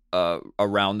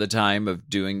around the time of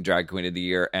doing Drag Queen of the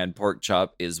Year, and Pork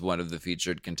Chop is one of the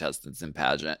featured contestants in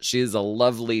pageant. She is a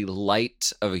lovely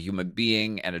light of a human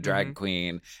being and a drag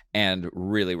queen, and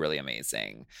really, really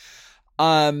amazing.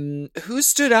 Who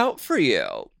stood out for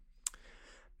you?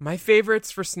 My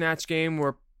favorites for Snatch Game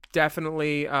were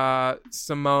definitely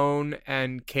Simone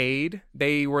and Cade.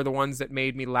 They were the ones that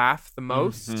made me laugh the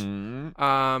most.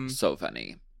 So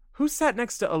funny. Who sat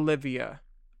next to Olivia?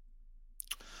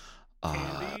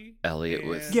 Elliot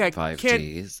with Yeah, 5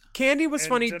 Ds. Candy was And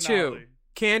funny Denali. too.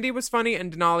 Candy was funny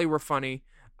and Denali were funny.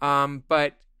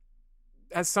 But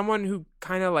as someone who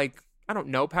kind of like, I don't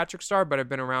know Patrick Star, but I've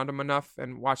been around him enough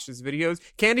and watched his videos.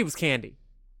 Candy was Candy.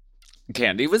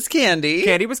 Candy was Candy.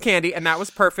 Candy was Candy, and that was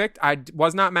perfect. I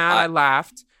was not mad. I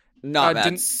laughed. Not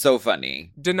bad. So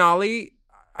funny. Denali,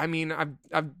 I mean,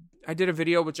 I did a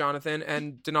video with Jonathan,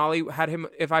 and Denali had him.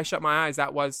 If I shut my eyes,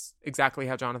 that was exactly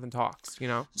how Jonathan talks. You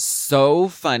know, So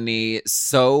funny,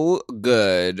 so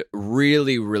good,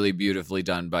 really, really beautifully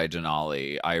done by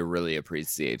Denali. I really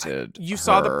appreciated. you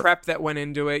saw the her. prep that went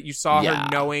into it. You saw Yeah. her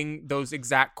knowing those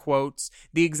exact quotes.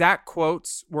 The exact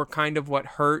quotes were kind of what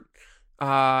hurt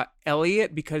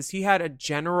Elliot, because he had a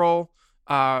general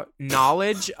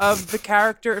knowledge of the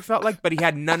character, it felt like, but he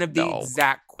had none of the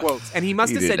exact quotes. And he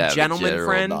must have said gentleman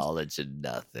friend. Knowledge of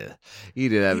nothing. He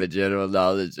didn't have a general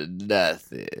knowledge of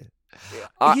nothing.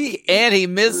 And he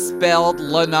misspelled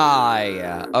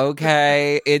Lanai.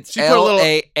 Okay, it's She put a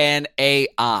little-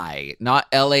 Lanai, not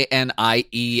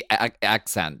Lanie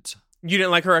accent. You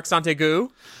didn't like her accent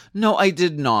aigu? No, I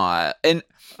did not. And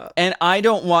And I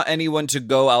don't want anyone to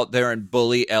go out there and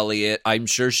bully Elliot. I'm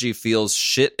sure she feels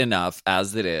shit enough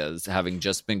as it is, having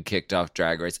just been kicked off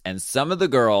Drag Race. And some of the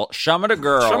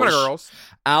girls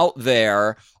out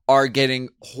there are getting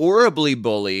horribly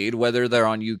bullied, whether they're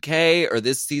on UK or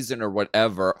this season or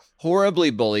whatever, horribly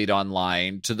bullied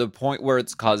online to the point where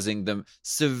it's causing them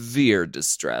severe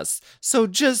distress. So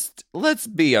just let's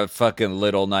be a fucking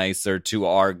little nicer to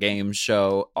our game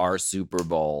show, our Super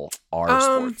Bowl, our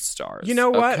sports stars. You know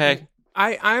what? Okay?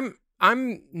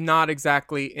 I'm not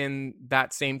exactly in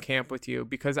that same camp with you,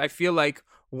 because I feel like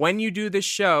when you do this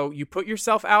show, you put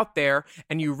yourself out there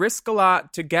and you risk a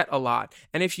lot to get a lot.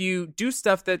 And if you do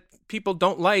stuff that people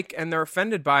don't like and they're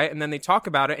offended by it and then they talk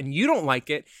about it and you don't like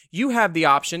it, you have the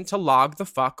option to log the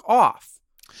fuck off.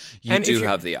 You do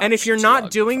have the option. And if you're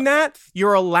not doing that,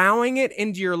 you're allowing it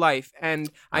into your life. And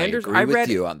I agree with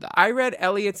you on that. I read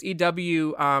Elliot's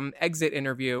EW exit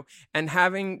interview, and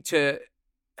having to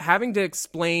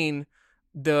explain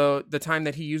the time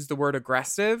that he used the word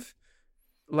aggressive,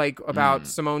 like about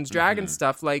Simone's dragon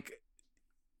stuff, like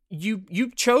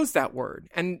you chose that word,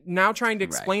 and now trying to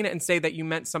explain it and say that you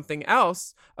meant something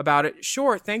else about it.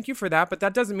 Sure, thank you for that, but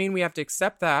that doesn't mean we have to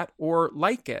accept that or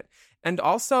like it. And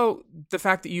also the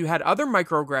fact that you had other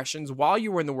microaggressions while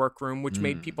you were in the workroom, which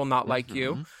made people not like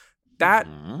you, that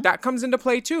comes into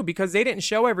play too, because they didn't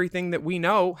show everything that we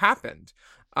know happened.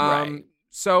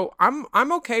 So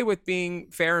I'm okay with being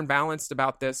fair and balanced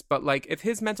about this, but like if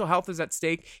his mental health is at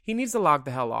stake, he needs to log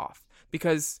the hell off,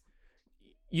 because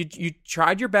you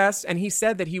tried your best, and he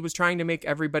said that he was trying to make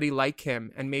everybody like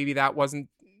him, and maybe that wasn't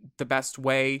the best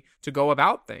way to go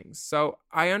about things. So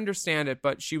I understand it,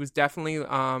 but she was definitely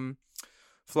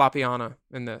Floppiana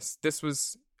in this. This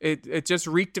was it just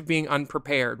reeked of being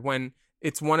unprepared, when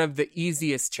it's one of the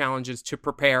easiest challenges to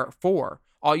prepare for.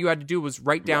 All you had to do was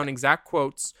write down exact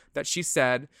quotes that she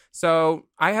said. So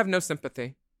I have no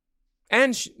sympathy.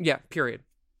 And period.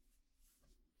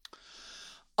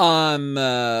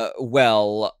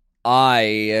 Well,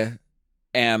 I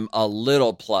am a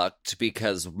little plucked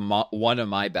because one of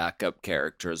my backup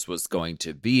characters was going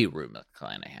to be Rue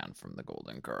McClanahan from the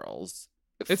Golden Girls.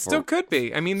 It still could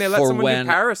be. I mean, they let someone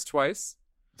do Paris twice.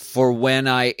 For when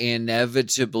I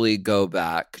inevitably go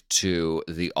back to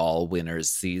the All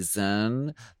Winners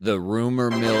season, the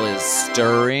rumor mill is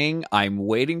stirring. I'm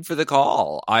waiting for the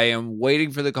call.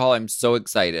 I'm so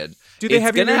excited. Do they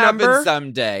have your new number?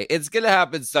 It's going to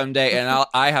happen someday, and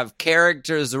I have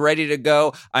characters ready to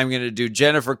go. I'm going to do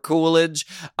Jennifer Coolidge.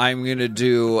 I'm going to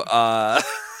do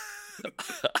RuPaul.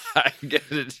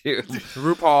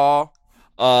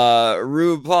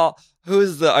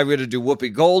 I'm going to do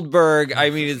Whoopi Goldberg.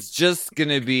 I mean, it's going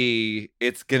to be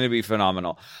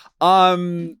phenomenal.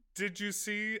 Did you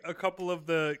see a couple of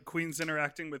the queens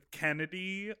interacting with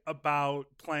Kennedy about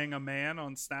playing a man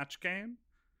on Snatch Game?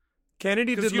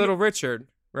 Kennedy did Little Richard,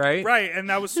 right? Right,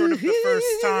 and that was sort of the first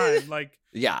time. Like,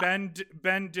 yeah.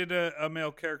 Ben did a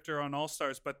male character on All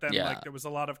Stars, but then like there was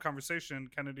a lot of conversation.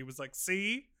 Kennedy was like,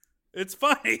 "See, it's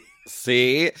funny."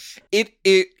 See,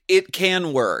 it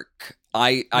can work.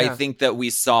 I think that we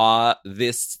saw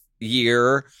this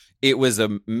year, it was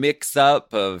a mix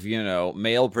up of,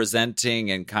 male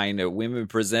presenting and kind of women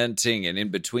presenting and in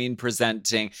between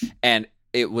presenting. And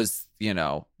it was,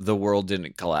 the world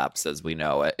didn't collapse as we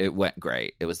know it. It went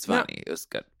great. It was funny. It was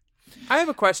good. I have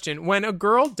a question. When a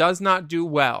girl does not do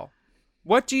well,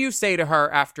 what do you say to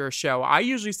her after a show? I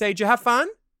usually say, "Did you have fun?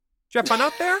 Did you have fun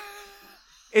out there?"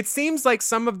 It seems like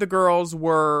some of the girls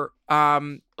were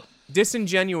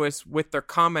disingenuous with their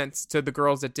comments to the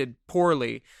girls that did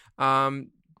poorly.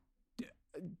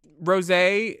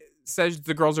 Rosé says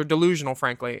the girls are delusional,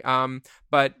 frankly.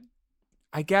 But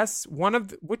I guess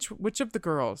which of the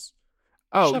girls?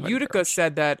 Oh, Utica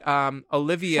said that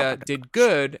Olivia did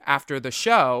good after the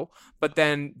show, but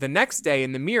then the next day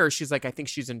in the mirror, she's like, "I think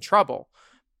she's in trouble."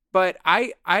 But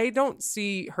I don't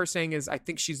see her saying I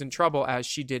think she's in trouble as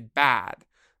she did bad.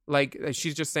 Like,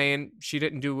 she's just saying she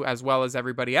didn't do as well as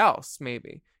everybody else,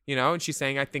 maybe, and she's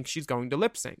saying, "I think she's going to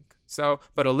lip sync." So,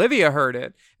 but Olivia heard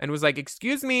it and was like,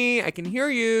 "Excuse me, I can hear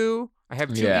you. I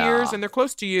have two ears and they're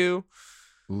close to you."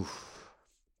 Oof.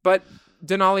 But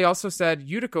Denali also said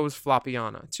Utica was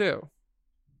Floppiana too.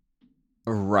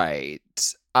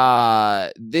 Right.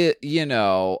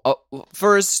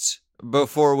 First,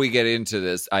 before we get into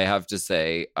this, I have to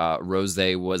say,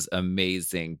 Rosé was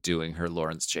amazing doing her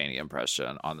Lawrence Chaney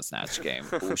impression on the Snatch Game.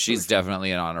 She's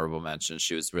definitely an honorable mention.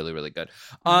 She was really, really good.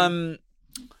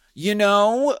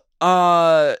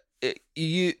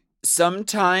 You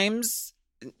sometimes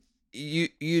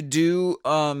you do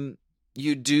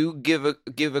you do give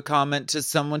a comment to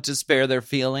someone to spare their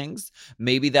feelings.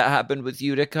 Maybe that happened with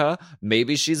Utica.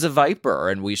 Maybe she's a viper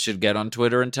and we should get on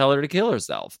Twitter and tell her to kill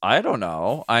herself. I don't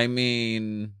know. I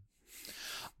mean,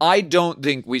 I don't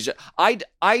think we should.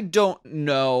 I don't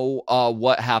know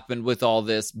what happened with all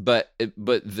this, but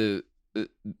the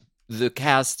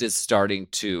cast is starting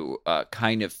to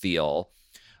kind of feel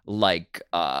like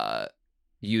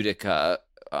Utica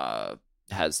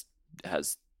has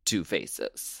two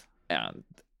faces, and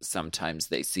sometimes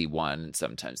they see one and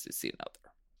sometimes they see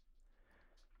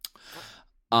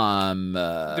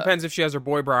another. Depends if she has her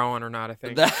boy brow on or not, I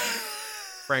think.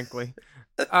 Frankly.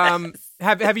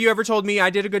 Have you ever told me I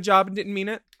did a good job and didn't mean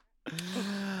it?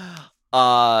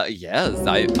 Yes,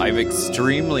 I'm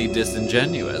extremely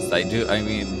disingenuous. I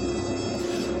mean,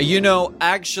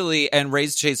 actually, and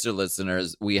Race Chaser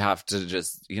listeners, we have to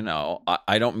just,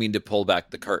 I don't mean to pull back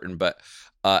the curtain, but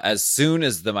as soon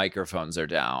as the microphones are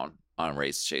down on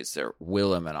Race Chaser,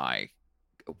 Willem and I,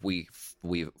 we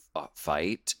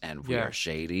fight and we are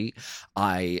shady.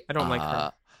 I don't like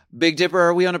her. Big Dipper,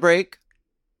 are we on a break?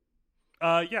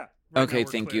 Yeah. Okay,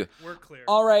 thank you. We're clear.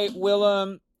 All right,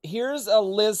 Willem. Here's a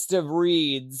list of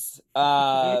reads.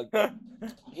 Here.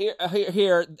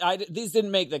 These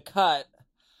didn't make the cut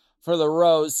for the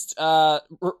roast.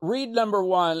 Read number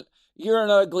 1. You're an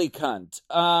ugly cunt.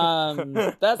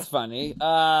 That's funny.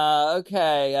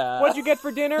 Okay. What'd you get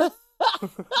for dinner?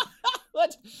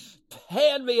 What?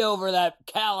 Hand me over that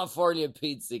California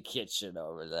Pizza Kitchen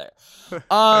over there.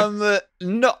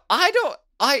 No, I don't.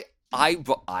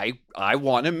 I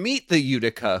want to meet the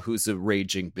Utica who's a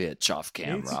raging bitch off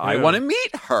camera. I want to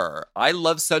meet her. I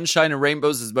love sunshine and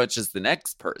rainbows as much as the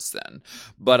next person,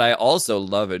 but I also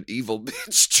love an evil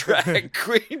bitch drag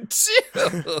queen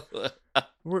too.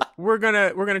 We're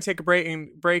gonna take a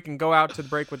break and go out to the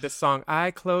break with this song.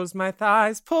 I closed my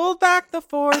thighs, pulled back the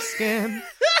foreskin.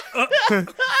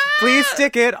 Please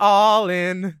stick it all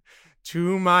in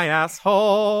to my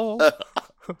asshole.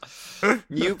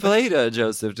 You played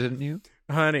Joseph, didn't you?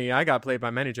 Honey, I got played by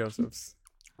many Josephs.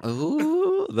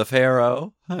 Ooh, the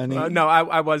Pharaoh, honey. No,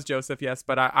 I was Joseph, yes,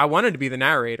 but I wanted to be be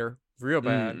real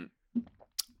bad.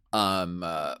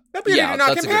 That beauty did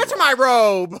not compare to my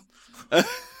robe.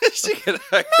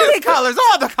 Many colors,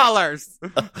 all the colors.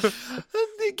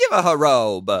 Give her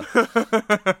robe.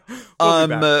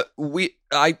 And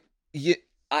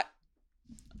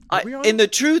the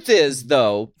truth is,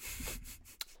 though,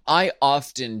 I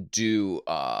often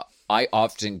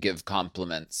give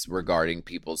compliments regarding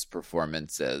people's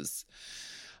performances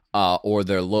or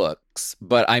their looks,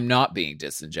 but I'm not being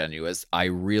disingenuous. I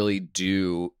really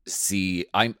do see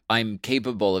I'm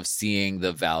capable of seeing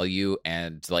the value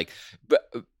and the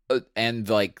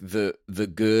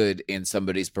good in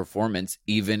somebody's performance,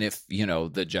 even if,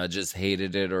 the judges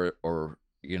hated it or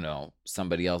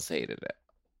somebody else hated it.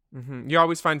 Mm-hmm. You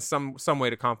always find some way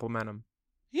to compliment them.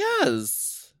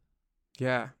 Yes.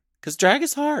 Yeah. Because drag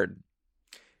is hard.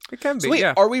 It can be, so wait,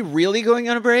 are we really going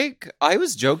on a break? I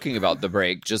was joking about the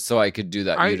break just so I could do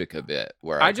that Utica bit.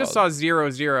 Where I just saw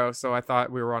 0-0, so I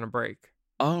thought we were on a break.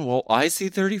 Oh, well, I see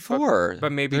 34.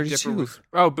 But maybe Dipper was...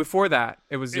 Oh, before that,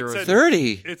 it was 0.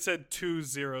 30. It said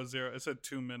 2:00. It said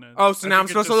 2 minutes. Oh, so now I'm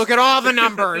supposed to look at all the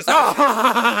numbers.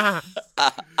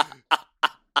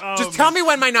 Just tell me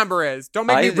when my number is. Don't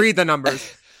make me read the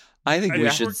numbers. I think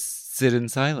we should sit in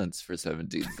silence for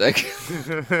 17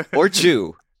 seconds. Or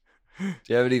chew. Do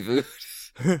you have any food?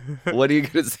 What are you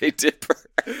going to say, Dipper?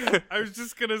 I was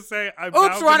just going to say...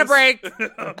 Oops, we're on a break.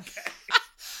 Okay.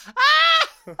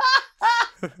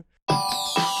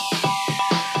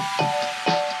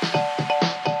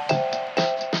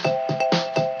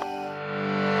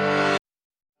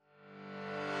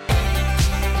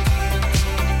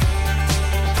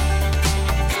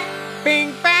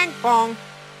 Bing, bang, bong.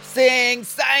 Sing,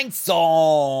 sang,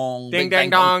 song. Ding, dang,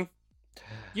 dong.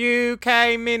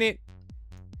 UK Minute.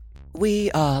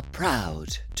 We are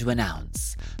proud to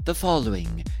announce the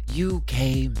following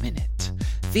UK Minute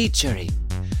featuring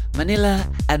Manila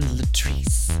and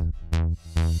Latrice.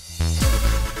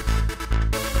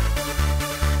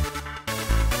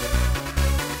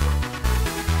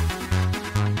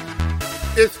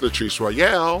 It's Latrice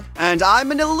Royale. And I'm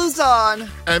Manila Luzon.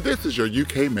 And this is your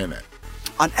UK Minute.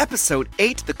 On episode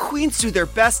 8, the queens do their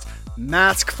best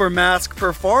mask for mask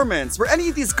performance. Were any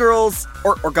of these girls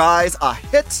or guys a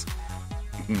hit?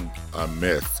 A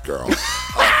miss, girl.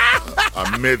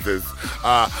 A misses.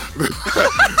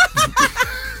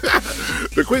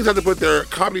 The queens had to put their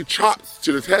comedy chops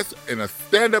to the test in a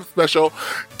stand-up special.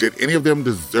 Did any of them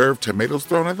deserve tomatoes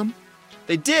thrown at them?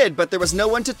 They did, but there was no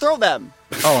one to throw them.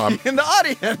 Oh, in the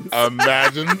audience.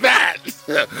 Imagine that.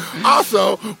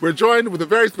 Also, we're joined with a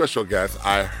very special guest.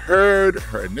 I heard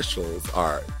her initials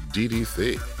are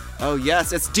DDC. Oh,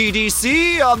 yes, it's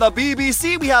DDC on the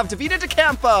BBC. We have Davina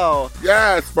DeCampo.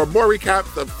 Yes, for more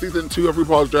recaps of season 2 of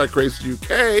RuPaul's Drag Race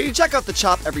UK, check out The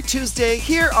Chop every Tuesday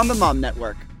here on the Mom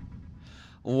Network.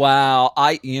 Wow,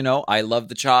 I love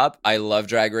The Chop. I love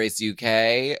Drag Race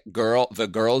UK. The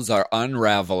girls are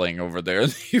unraveling over there in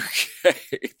the UK.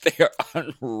 They are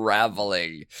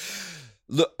unraveling.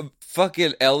 Look,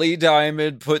 fucking Ellie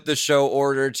Diamond put the show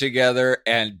order together,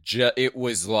 and it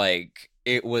was like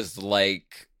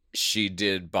she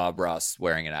did Bob Ross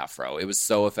wearing an afro. It was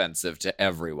so offensive to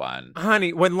everyone.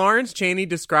 Honey, when Lawrence Chaney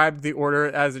described the order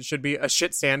as it should be a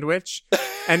shit sandwich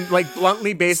and like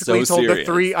bluntly basically told the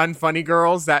 3 unfunny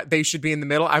girls that they should be in the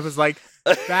middle, I was like,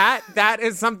 that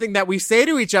is something that we say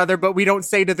to each other, but we don't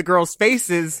say to the girls'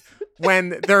 faces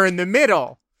when they're in the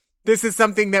middle. This is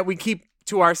something that we keep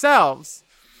to ourselves.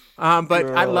 But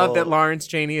girl. I love that Lawrence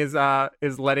Chaney is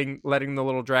letting the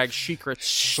little drag secrets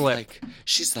slip.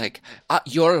 She's like,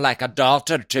 you're like a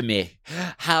daughter to me.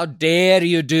 How dare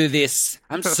you do this?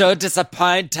 I'm so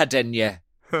disappointed in you.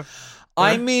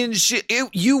 I mean,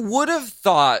 you would have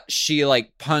thought she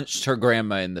like punched her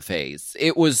grandma in the face.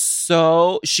 She was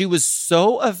so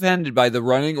offended by the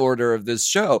running order of this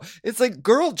show. It's like,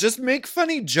 girl, just make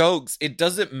funny jokes. It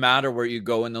doesn't matter where you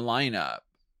go in the lineup.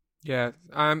 Yeah,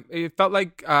 it felt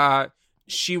like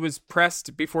she was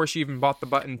pressed before she even bought the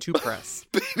button to press.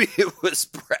 Baby, it was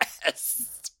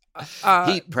pressed.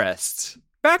 Heat pressed.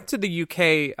 Back to the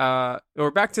UK,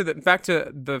 or back to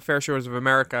the Fair Shores of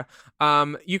America.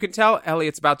 You can tell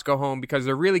Elliot's about to go home because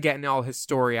they're really getting all his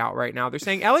story out right now. They're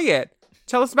saying, Elliot,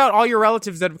 tell us about all your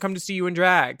relatives that have come to see you in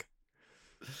drag.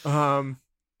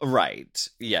 Right.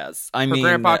 Yes. Her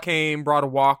grandpa came, brought a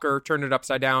walker, turned it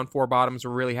upside down. 4 bottoms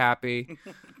were really happy.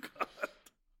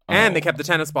 And they kept the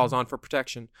tennis balls on for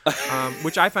protection,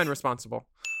 which I find responsible.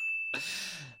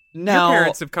 Now, your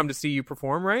parents have come to see you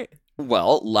perform, right?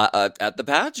 Well, at the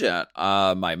pageant,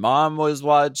 my mom was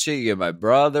watching, and my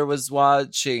brother was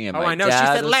watching, and my I know. dad She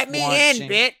said, was "Let me watching. in,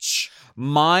 bitch."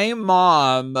 My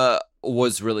mom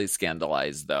was really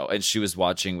scandalized, though, and she was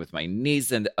watching with my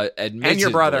niece, and admittedly, and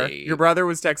your brother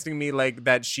was texting me like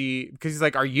that because he's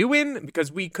like, "Are you in?"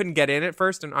 Because we couldn't get in at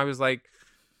first, and I was like,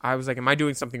 "Am I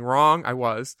doing something wrong?" I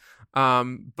was,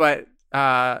 but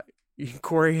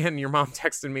Corey and your mom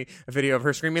texted me a video of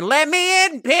her screaming, "Let me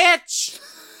in, bitch!"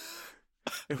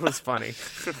 It was funny.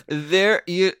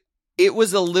 It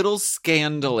was a little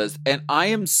scandalous, and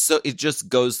it just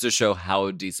goes to show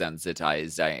how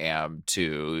desensitized I am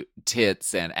to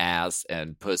tits and ass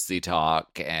and pussy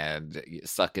talk and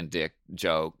sucking dick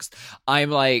jokes.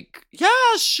 I'm like,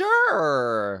 yeah,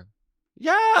 sure.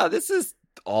 Yeah, this is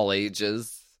all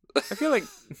ages. I feel like,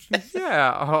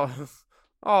 yeah,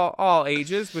 all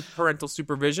ages with parental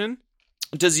supervision.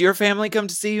 Does your family come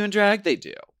to see you in drag? They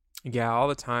do. Yeah, all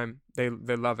the time. They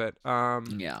love it.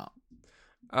 Yeah.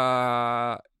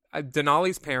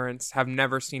 Denali's parents have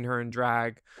never seen her in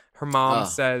drag. Her mom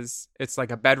says it's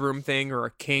like a bedroom thing or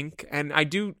a kink, and I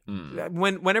do.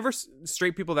 Whenever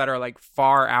straight people that are like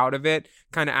far out of it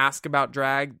kind of ask about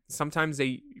drag, sometimes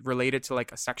they relate it to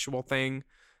like a sexual thing,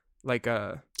 like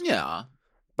a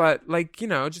But like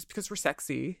just because we're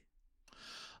sexy,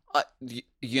 and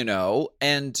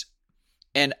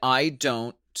I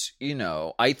don't.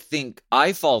 I think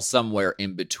I fall somewhere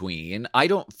in between. I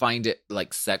don't find it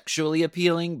like sexually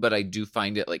appealing, but I do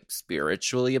find it like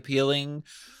spiritually appealing.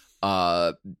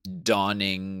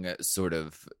 Donning sort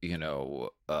of,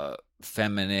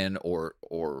 feminine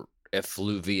or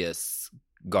effluvious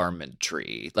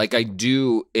garmentry. Like I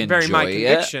do enjoy very my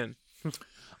conviction.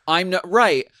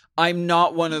 I'm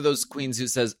not one of those queens who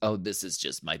says, "Oh, this is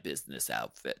just my business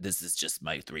outfit. This is just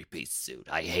my 3-piece suit.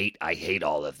 I hate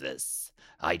all of this.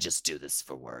 I just do this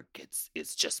for work.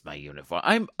 It's just my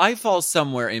uniform." I fall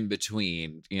somewhere in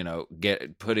between,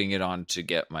 putting it on to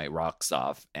get my rocks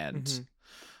off and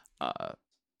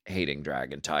hating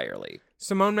drag entirely.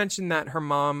 Simone mentioned that her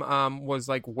mom was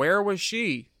like, "Where was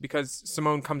she?" Because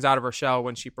Simone comes out of her shell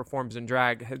when she performs in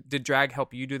drag. Did drag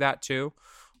help you do that too?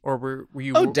 Or were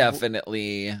you? Oh,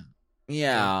 definitely.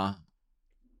 Yeah.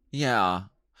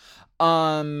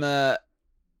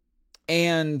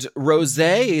 And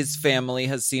Rosé's family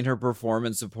has seen her perform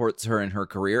and supports her in her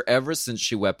career ever since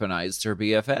she weaponized her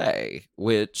BFA,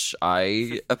 which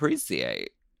I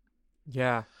appreciate.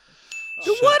 Yeah.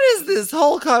 What is this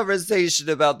whole conversation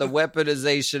about the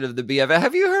weaponization of the BFA?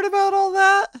 Have you heard about all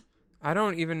that? I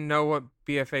don't even know what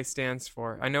BFA stands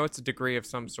for. I know it's a degree of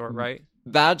some sort, right?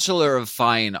 Bachelor of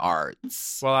Fine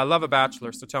Arts. Well, I love a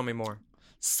bachelor, so tell me more.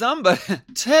 Somebody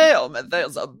tell me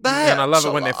there's a bachelor. And I love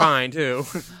it when they find, too.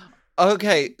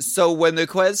 Okay, so when the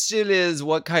question is,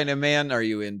 what kind of man are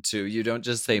you into? You don't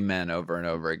just say men over and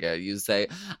over again. You say,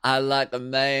 I like a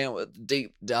man with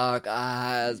deep, dark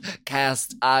eyes,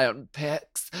 cast iron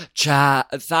pecs,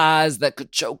 thighs that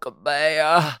could choke a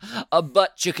bear, a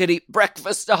butt you could eat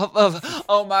breakfast off of.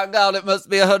 Oh my God, it must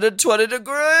be 120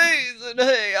 degrees in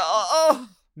here. And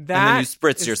then you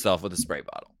spritz yourself with a spray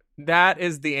bottle. That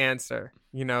is the answer,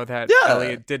 that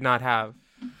Elliot did not have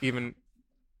even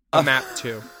a map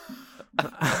to.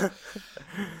 Should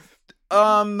we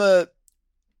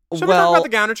talk about the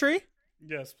gownertree?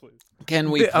 Yes, please. Can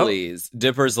we please?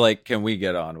 Dipper's like, can we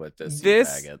get on with this?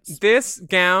 This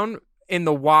gown in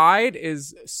the wide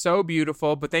is so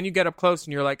beautiful, but then you get up close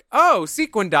and you're like, oh,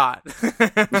 sequin dot.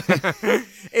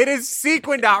 It is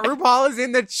sequin dot. RuPaul is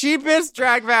in the cheapest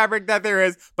drag fabric that there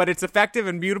is, but it's effective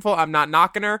and beautiful. I'm not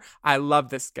knocking her. I love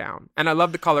this gown, and I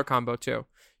love the color combo too.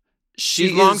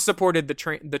 She's long supported the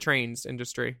trains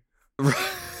industry.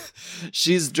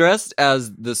 She's dressed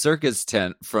as the circus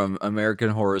tent from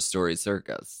American Horror Story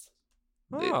Circus.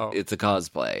 Oh. It's a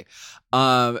cosplay.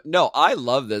 No, I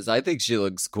love this. I think she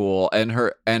looks cool, and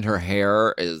her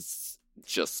hair is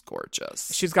just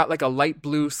gorgeous. She's got like a light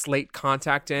blue slate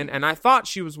contact in, and I thought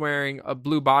she was wearing a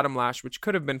blue bottom lash, which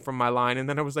could have been from my line, and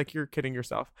then I was like, you're kidding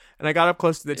yourself. And I got up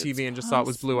close to the TV and just saw it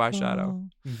was blue eyeshadow.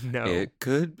 No. It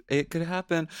could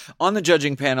happen. On the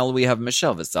judging panel, we have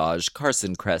Michelle Visage,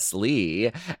 Carson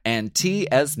Kressley, and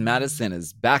T.S. Madison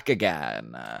is back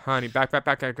again. Honey, back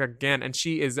again. And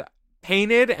she is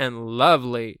painted and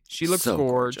lovely. She looks so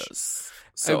gorgeous.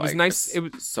 So it was nice. It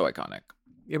was so iconic.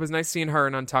 It was nice seeing her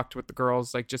in Untucked with the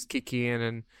girls, like just kikiing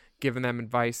and giving them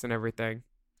advice and everything.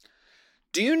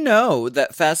 Do you know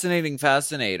that Fascinating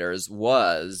Fascinators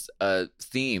was a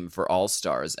theme for All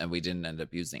Stars and we didn't end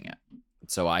up using it?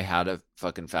 So I had a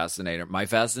fucking fascinator. My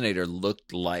fascinator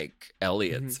looked like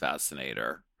Elliot's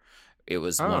fascinator. It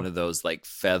was one of those like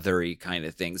feathery kind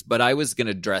of things, but I was going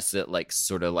to dress it like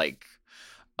sort of like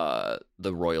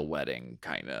the royal wedding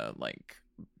kind of like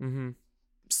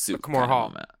suit Kamora Hall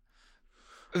moment.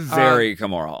 Very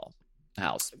Kamora Hall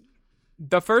house.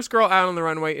 The first girl out on the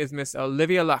runway is Miss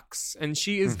Olivia Lux, and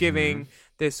she is giving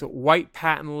this white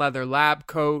patent leather lab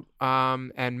coat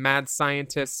and mad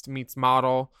scientist meets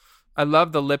model. I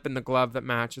love the lip and the glove that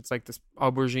match. It's like this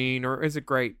aubergine, or is it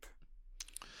grape?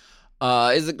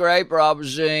 Is it grape or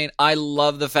aubergine? I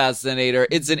love the Fascinator.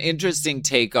 It's an interesting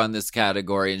take on this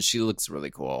category, and she looks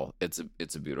really cool. It's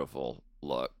a beautiful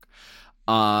look.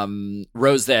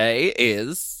 Rosé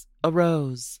is a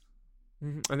rose.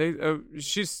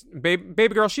 She's baby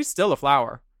girl. She's still a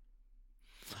flower,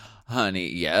 honey.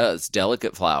 Yes,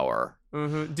 delicate flower.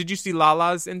 Did you see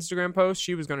Lala's Instagram post?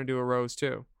 She was going to do a rose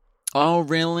too. Oh,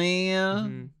 really? Yeah,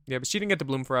 but she didn't get to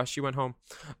bloom for us. She went home.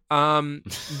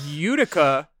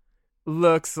 Utica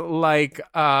looks like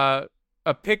a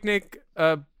picnic,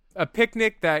 a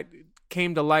picnic that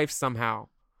came to life somehow.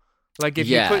 Like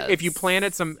if you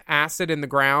planted some acid in the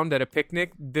ground at a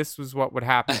picnic, this was what would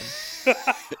happen.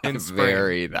 In spring.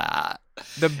 Very that.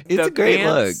 It's a great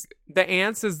look. The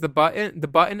ants is the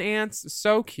button ants,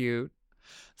 so cute.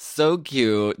 So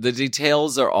cute. The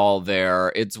details are all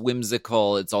there. It's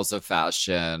whimsical. It's also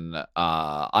fashion.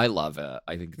 I love it.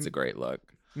 I think it's a great look.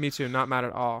 Me too. Not mad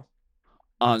at all.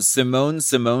 Simone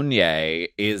Simonier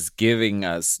is giving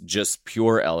us just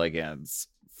pure elegance.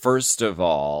 First of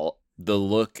all, the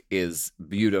look is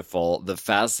beautiful. The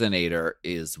Fascinator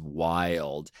is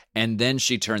wild. And then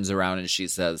she turns around and she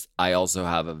says, I also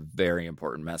have a very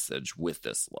important message with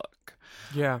this look.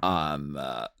 Yeah.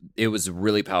 It was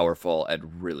really powerful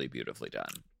and really beautifully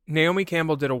done. Naomi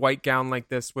Campbell did a white gown like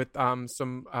this with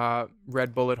some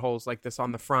red bullet holes like this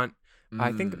on the front.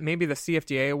 I think maybe the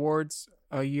CFDA Awards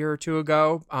a year or two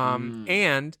ago.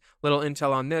 And little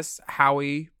intel on this,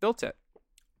 Howie built it.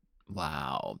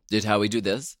 Wow. Did Howie do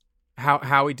this?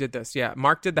 Howie did this, yeah.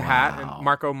 Mark did the hat, and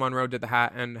Marco Monroe did the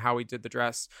hat, and Howie did the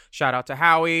dress. Shout out to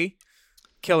Howie,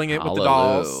 killing it with the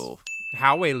dolls.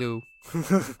 Howie Lou.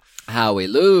 Howie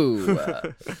Lou.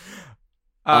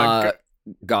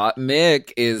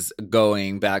 Gottmik is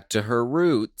going back to her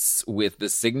roots with the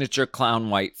signature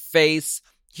clown white face,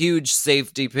 huge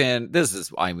safety pin. This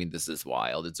is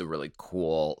wild. It's a really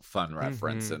cool, fun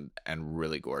reference and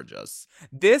really gorgeous.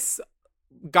 This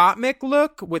Gottmik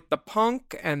look with the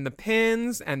punk and the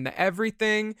pins and the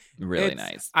everything. Really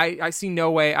nice. I see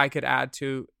no way I could add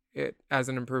to it as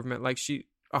an improvement. Like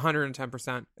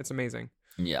 110%. It's amazing.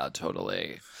 Yeah,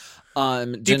 totally.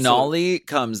 Denali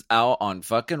comes out on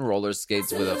fucking roller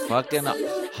skates with a fucking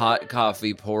hot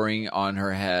coffee pouring on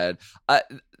her head.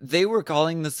 They were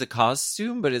calling this a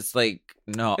costume, but it's like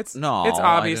no. It's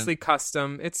obviously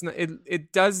custom.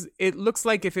 It looks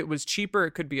like if it was cheaper,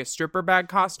 it could be a stripper bag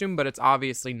costume, but it's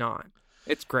obviously not.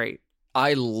 It's great.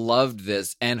 I loved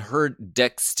this, and her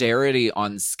dexterity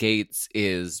on skates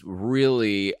is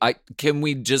really. Can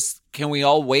we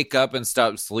all wake up and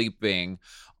stop sleeping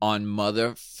on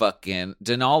motherfucking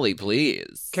Denali,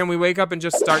 please? Can we wake up and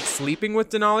just start sleeping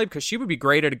with Denali? Because she would be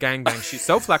great at a gangbang. She's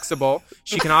so flexible.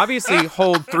 She can obviously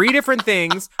hold 3 different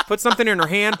things, put something in her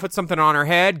hand, put something on her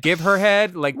head, give her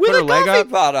head, like with put her leg up.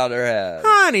 Pot on her head.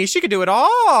 Honey, she could do it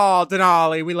all,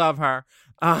 Denali. We love her.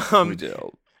 We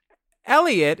do.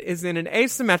 Elliot is in an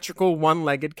asymmetrical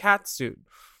one-legged cat suit.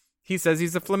 He says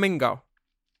he's a flamingo.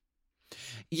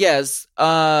 Yes,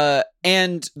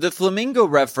 and the flamingo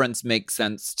reference makes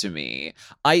sense to me.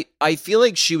 I feel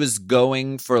like she was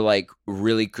going for like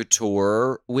really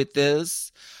couture with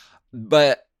this,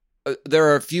 but there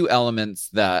are a few elements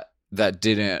that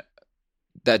didn't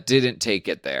take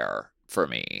it there for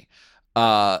me.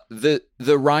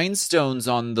 The rhinestones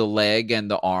on the leg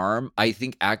and the arm, I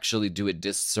think actually do a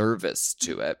disservice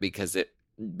to it because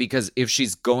if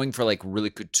she's going for like really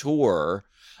couture,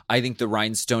 I think the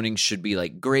rhinestoning should be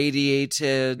like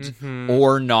gradiated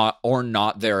or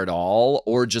not there at all,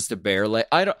 or just a bare leg.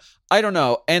 I don't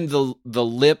know. And the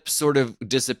lip sort of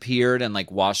disappeared and like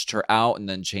washed her out and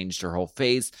then changed her whole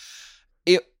face.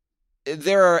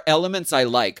 There are elements I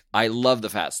like. I love the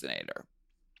Fascinator.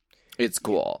 It's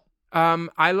cool.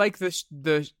 I like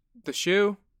the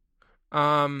shoe.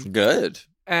 Good.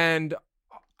 And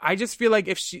I just feel like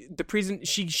if she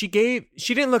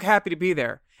didn't look happy to be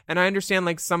there. And I understand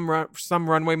like some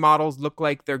runway models look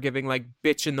like they're giving like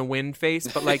bitch in the wind face,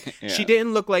 but like Yeah. She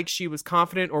didn't look like she was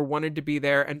confident or wanted to be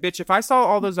there. And bitch, if I saw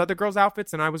all those other girls'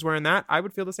 outfits and I was wearing that, I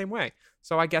would feel the same way.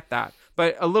 So I get that.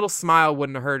 But a little smile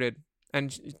wouldn't have hurted.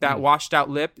 And that washed out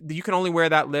lip, you can only wear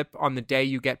that lip on the day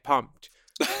you get pumped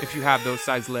if you have those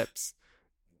size lips.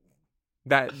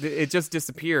 That it just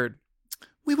disappeared.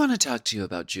 We want to talk to you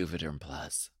about Juvederm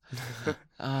Plus. We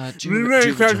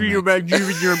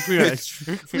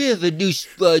have a new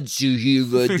sponsor here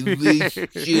on the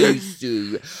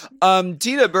Chaser.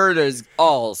 Tina Burner's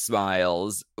all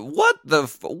smiles. What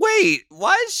the wait?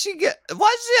 Why does she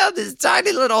have this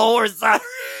tiny little horse on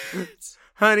her?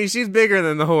 Honey, she's bigger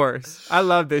than the horse. I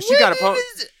love this. She got a pony.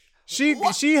 She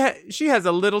has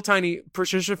a little tiny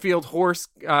Patricia Field horse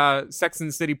Sex and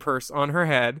the City purse on her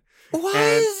head.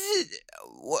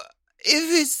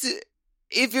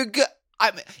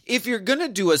 If you're gonna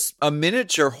do a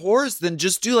miniature horse, then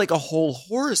just do like a whole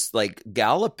horse like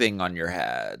galloping on your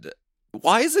head.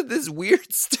 Why is it this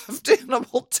weird stuffed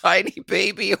animal tiny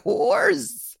baby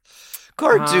horse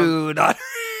cartoon?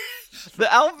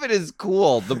 The outfit is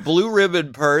cool. The blue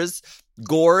ribbon purse,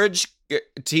 gorge.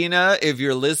 Tina, if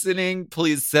you're listening,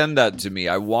 please send that to me.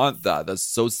 I want that. That's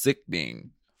so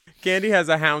sickening. Candy has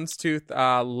a houndstooth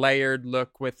layered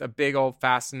look with a big old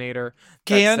fascinator.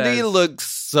 Candy looks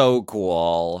so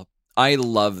cool. I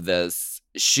love this.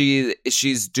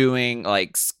 She's doing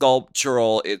like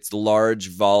sculptural, it's large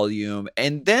volume.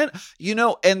 And then,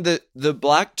 and the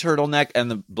black turtleneck and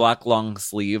the black long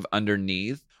sleeve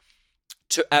underneath.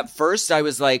 At first I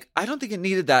was like, I don't think it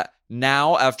needed that.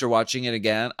 Now, after watching it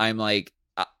again, I'm like,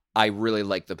 I really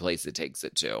like the place it takes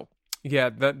it to. Yeah,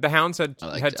 the hounds had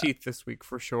that. teeth this week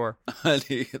for sure.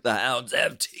 Honey, the hounds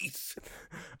have teeth.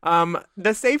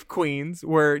 The safe queens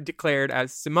were declared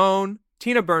as Simone,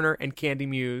 Tina Burner, and Candy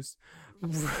Muse.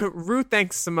 Ruth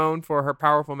thanks Simone for her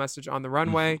powerful message on the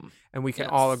runway, and we can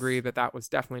all agree that was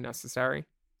definitely necessary.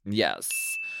 Yes.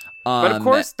 But of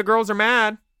course, the girls are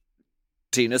mad.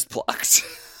 Tina's plucked.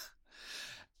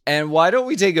 And why don't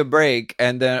we take a break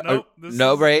and then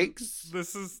no breaks?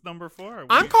 This is number 4.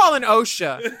 I'm calling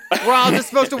OSHA. We're all just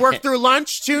supposed to work through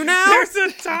lunch too now? There's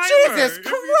a timer. Jesus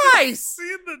Christ!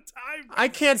 See the timer. I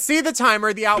can't see the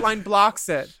timer. The outline blocks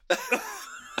it.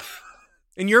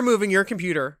 And you're moving your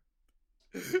computer.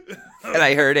 And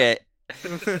I heard it.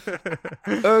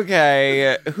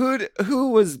 Okay,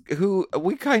 who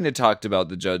we kind of talked about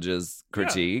the judges'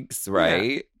 critiques,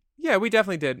 right? Yeah, we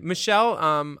definitely did. Michelle,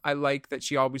 I like that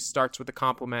she always starts with a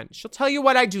compliment. She'll tell you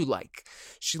what I do like.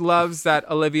 She loves that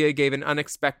Olivia gave an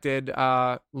unexpected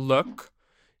look.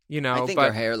 I think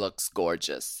her hair looks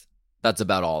gorgeous. That's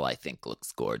about all I think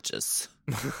looks gorgeous.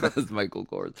 That's Michael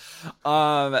Kors.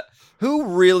 Who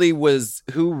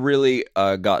really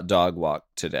got dog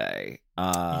walked today?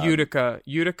 Utica.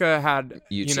 Utica had,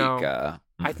 Utica.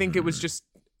 I think it was just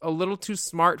a little too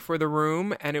smart for the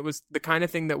room, and it was the kind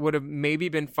of thing that would have maybe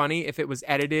been funny if it was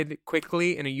edited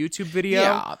quickly in a YouTube video.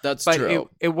 Yeah, that's true.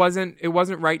 It wasn't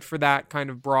right for that kind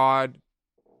of broad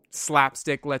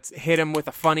slapstick, let's hit him with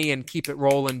a funny and keep it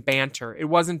rolling banter. It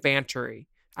wasn't bantery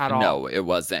at all. No, it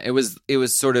wasn't. It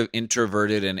was sort of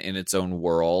introverted and in its own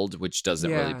world, which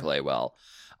doesn't really play well.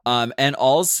 And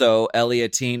also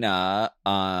Elliottina,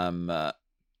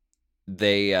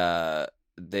 they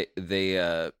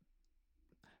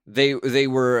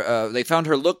found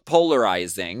her look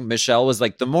polarizing. Michelle was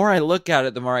like, the more I look at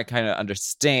it, the more I kind of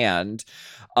understand.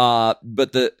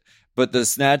 But the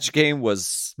Snatch Game was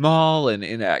small and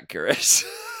inaccurate.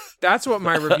 That's what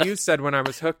my review said when I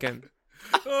was hooking.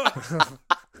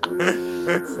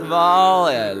 Small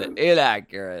and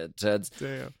inaccurate.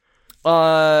 Damn.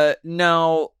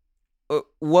 Now,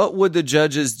 what would the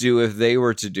judges do if they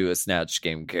were to do a Snatch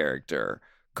Game character?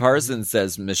 Carson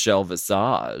says Michelle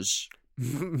Visage.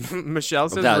 Michelle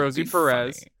says That'd Rosie be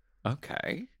Perez. funny.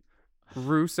 Okay.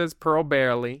 Rue says Pearl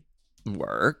Bailey.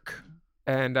 Work.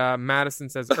 And Madison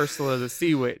says Ursula the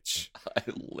Sea Witch. I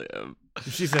live.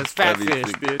 She says fat fish,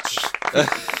 bitch.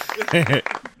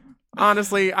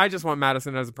 Honestly, I just want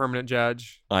Madison as a permanent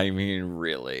judge. I mean,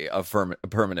 really, a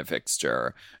permanent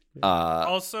fixture.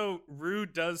 Also, Rue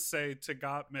does say to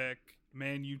Gottmik,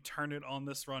 man, you turn it on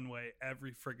this runway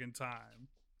every friggin' time.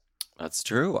 That's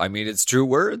true. I mean, it's true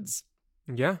words.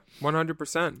 Yeah,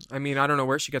 100%. I mean, I don't know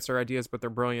where she gets her ideas, but they're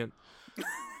brilliant.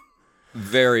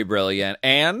 Very brilliant.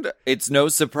 And it's no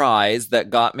surprise that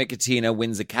Gottmik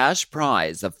wins a cash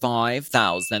prize of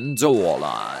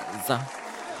 $5,000.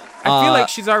 I feel like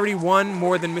she's already won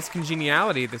more than Miss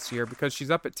Congeniality this year because she's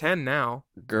up at 10 now.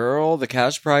 Girl, the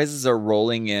cash prizes are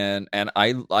rolling in, and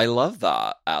I love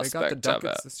that aspect they got the of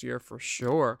ducats it. this year for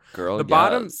sure. Girl, the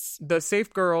bottom, the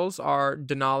safe girls are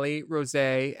Denali,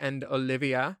 Rosé, and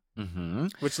Olivia,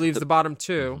 which leaves the bottom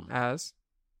two as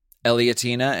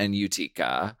Elliottina and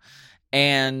Utica.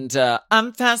 And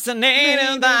I'm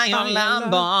fascinated by your love,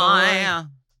 boy.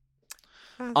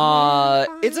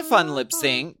 It's a fun lip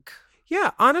sync.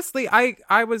 Yeah, honestly, I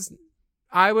was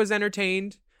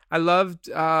entertained. I loved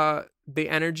the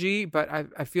energy, but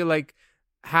I feel like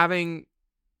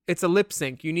it's a lip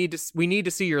sync. We need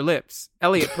to see your lips.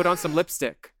 Elliot, put on some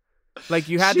lipstick. Like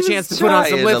you had the chance to put on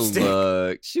some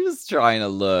lipstick. She was trying to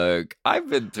look. I've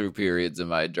been through periods in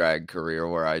my drag career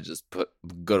where I just put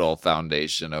good old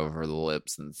foundation over the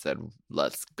lips and said,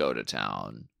 "Let's go to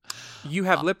town." You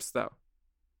have lips though.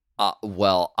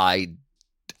 Well, I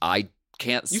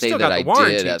can't You say still that got I the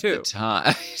warranty, did at too. the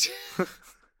time.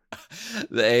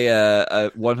 They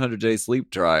a 100-day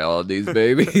sleep trial on these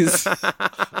babies.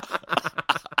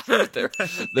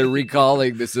 They're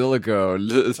recalling the silicone.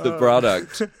 The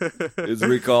product is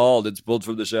recalled. It's pulled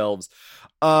from the shelves.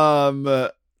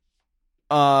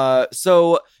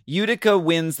 So Utica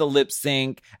wins the lip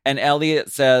sync, and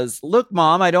Elliot says, "Look,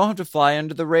 Mom, I don't have to fly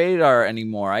under the radar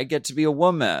anymore. I get to be a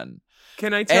woman."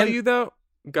 Can I tell you though?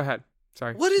 Go ahead.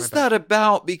 Sorry. What is that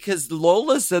about? Because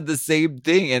Lola said the same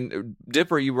thing, and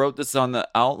Dipper, you wrote this on the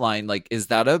outline. Like, is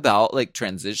that about like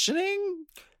transitioning?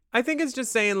 I think it's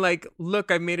just saying like,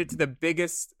 look, I made it to the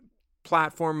biggest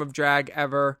platform of drag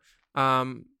ever.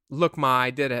 Look,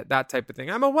 I did it. That type of thing.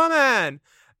 I'm a woman.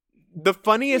 The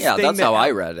funniest thing. Yeah, that's how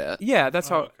I read it. Yeah, that's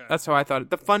how I thought it.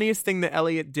 The funniest thing that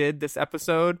Elliot did this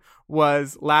episode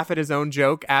was laugh at his own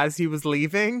joke as he was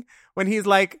leaving when he's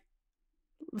like,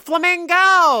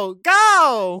 "Flamingo,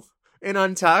 go!" in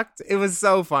Untucked. It was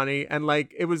so funny, and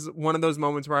like it was one of those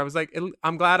moments where I was like,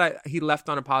 I'm glad he left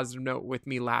on a positive note with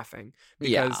me laughing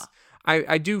because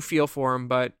I do feel for him,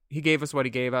 but he gave us what he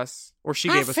gave us, or she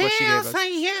gave us what she gave us.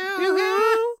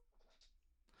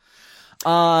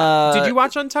 Did you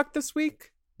watch Untucked this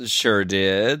week? Sure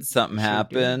did. Something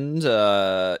happened.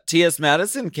 T.S.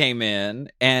 Madison came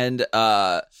in and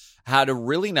had a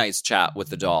really nice chat with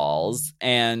the dolls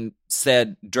and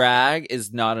said drag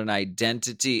is not an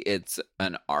identity, it's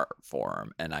an art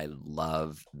form. And I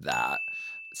love that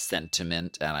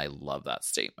sentiment and I love that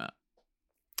statement.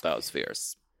 That was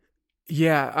fierce.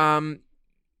 Yeah,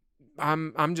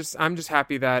 I'm just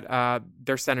happy that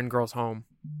they're sending girls home.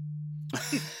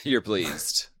 You're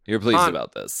pleased. You're pleased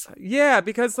about this. Yeah,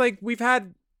 because like we've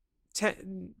had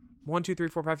 1, 2, 3,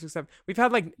 4, 5, 6, 7. We've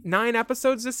had like 9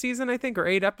 episodes this season, I think, or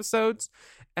 8 episodes.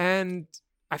 And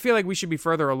I feel like we should be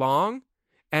further along.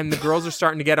 And the girls are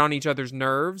starting to get on each other's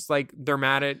nerves. Like they're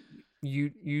mad at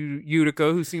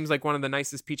Utica, who seems like one of the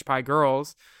nicest peach pie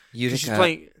girls.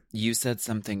 Utica, you said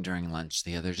something during lunch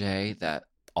the other day that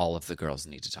all of the girls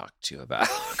need to talk to you about.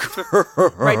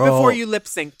 Right before you lip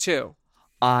sync too.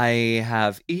 I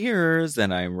have ears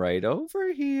and I'm right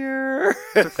over here.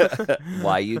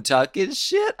 Why you talking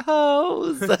shit,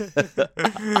 hoes?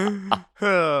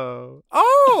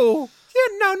 Oh, yeah,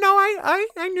 no,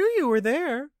 I knew you were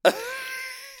there.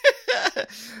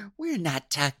 We're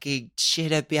not talking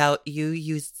shit about you,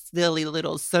 you silly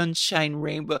little sunshine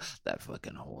rainbow. That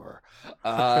fucking whore.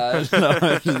 No, I'm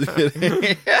just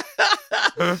kidding.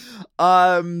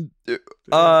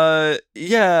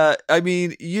 Yeah, I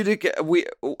mean, Utica.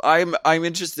 I'm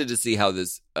interested to see how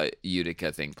this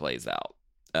Utica thing plays out.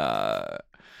 I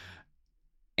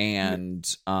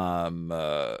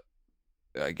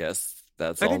guess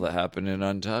that's all that happened in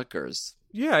Untuckers.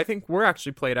 Yeah, I think we're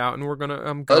actually played out, and we're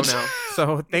gonna go now.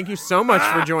 So thank you so much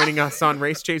for joining us on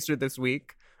Race Chaser this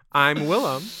week. I'm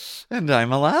Willem. And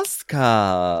I'm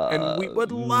Alaska. And we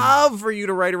would love for you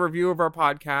to write a review of our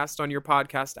podcast on your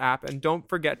podcast app. And don't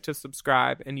forget to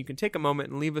subscribe. And you can take a moment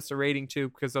and leave us a rating too,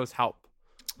 because those help.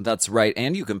 That's right.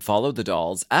 And you can follow the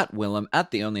dolls at Willem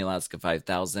at the Only Alaska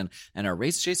 5000. And our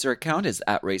Race Chaser account is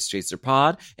at Race Chaser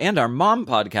Pod. And our Mom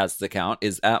Podcast account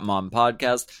is at Mom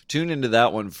Podcast. Tune into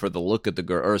that one for the look at the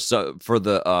girl, or so for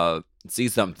the see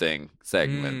something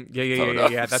segment.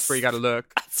 Yeah. That's where you got to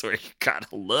look. That's where you got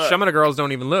to look. Some of the girls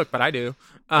don't even look, but I do.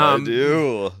 I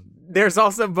do. There's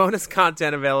also bonus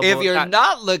content available. If you're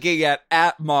not looking at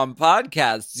Mom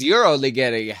Podcasts, you're only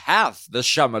getting half the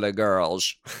Shum of the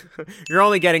girls. You're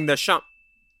only getting the Shum.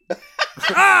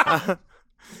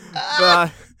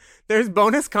 There's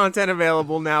bonus content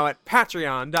available now at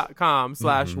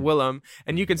patreon.com/Willem.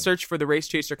 And you can search for the Race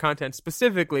Chaser content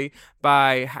specifically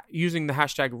by using the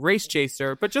hashtag Race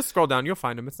Chaser. But just scroll down. You'll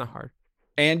find them. It's not hard.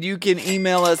 And you can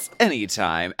email us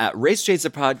anytime at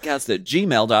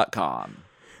racechaserpodcast@gmail.com.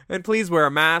 And please wear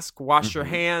a mask, wash your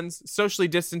hands, socially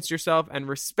distance yourself, and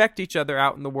respect each other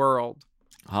out in the world.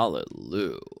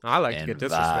 Hallelujah. I like to get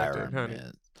disrespected, honey.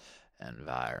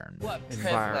 Environment. What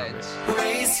privilege.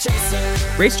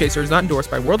 Race Chaser is not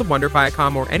endorsed by World of Wonder,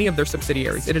 Viacom, or any of their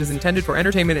subsidiaries. It is intended for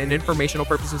entertainment and informational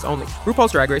purposes only.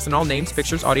 RuPaul's Drag Race and all names,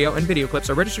 pictures, audio, and video clips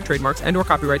are registered trademarks and/or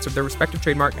copyrights of their respective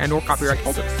trademark and/or copyright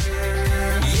holders.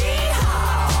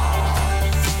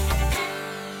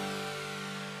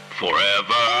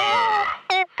 Forever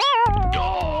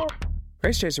Dog.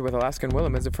 Race Chaser with Alaska and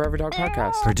Willem is a Forever Dog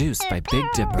podcast. Produced by Big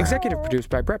Dipper. Executive produced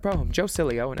by Brett Boehm, Joe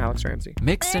Cilio, and Alex Ramsey.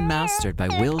 Mixed and mastered by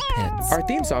Will Pitts. Our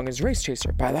theme song is Race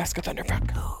Chaser by Alaska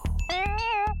Thunderfuck.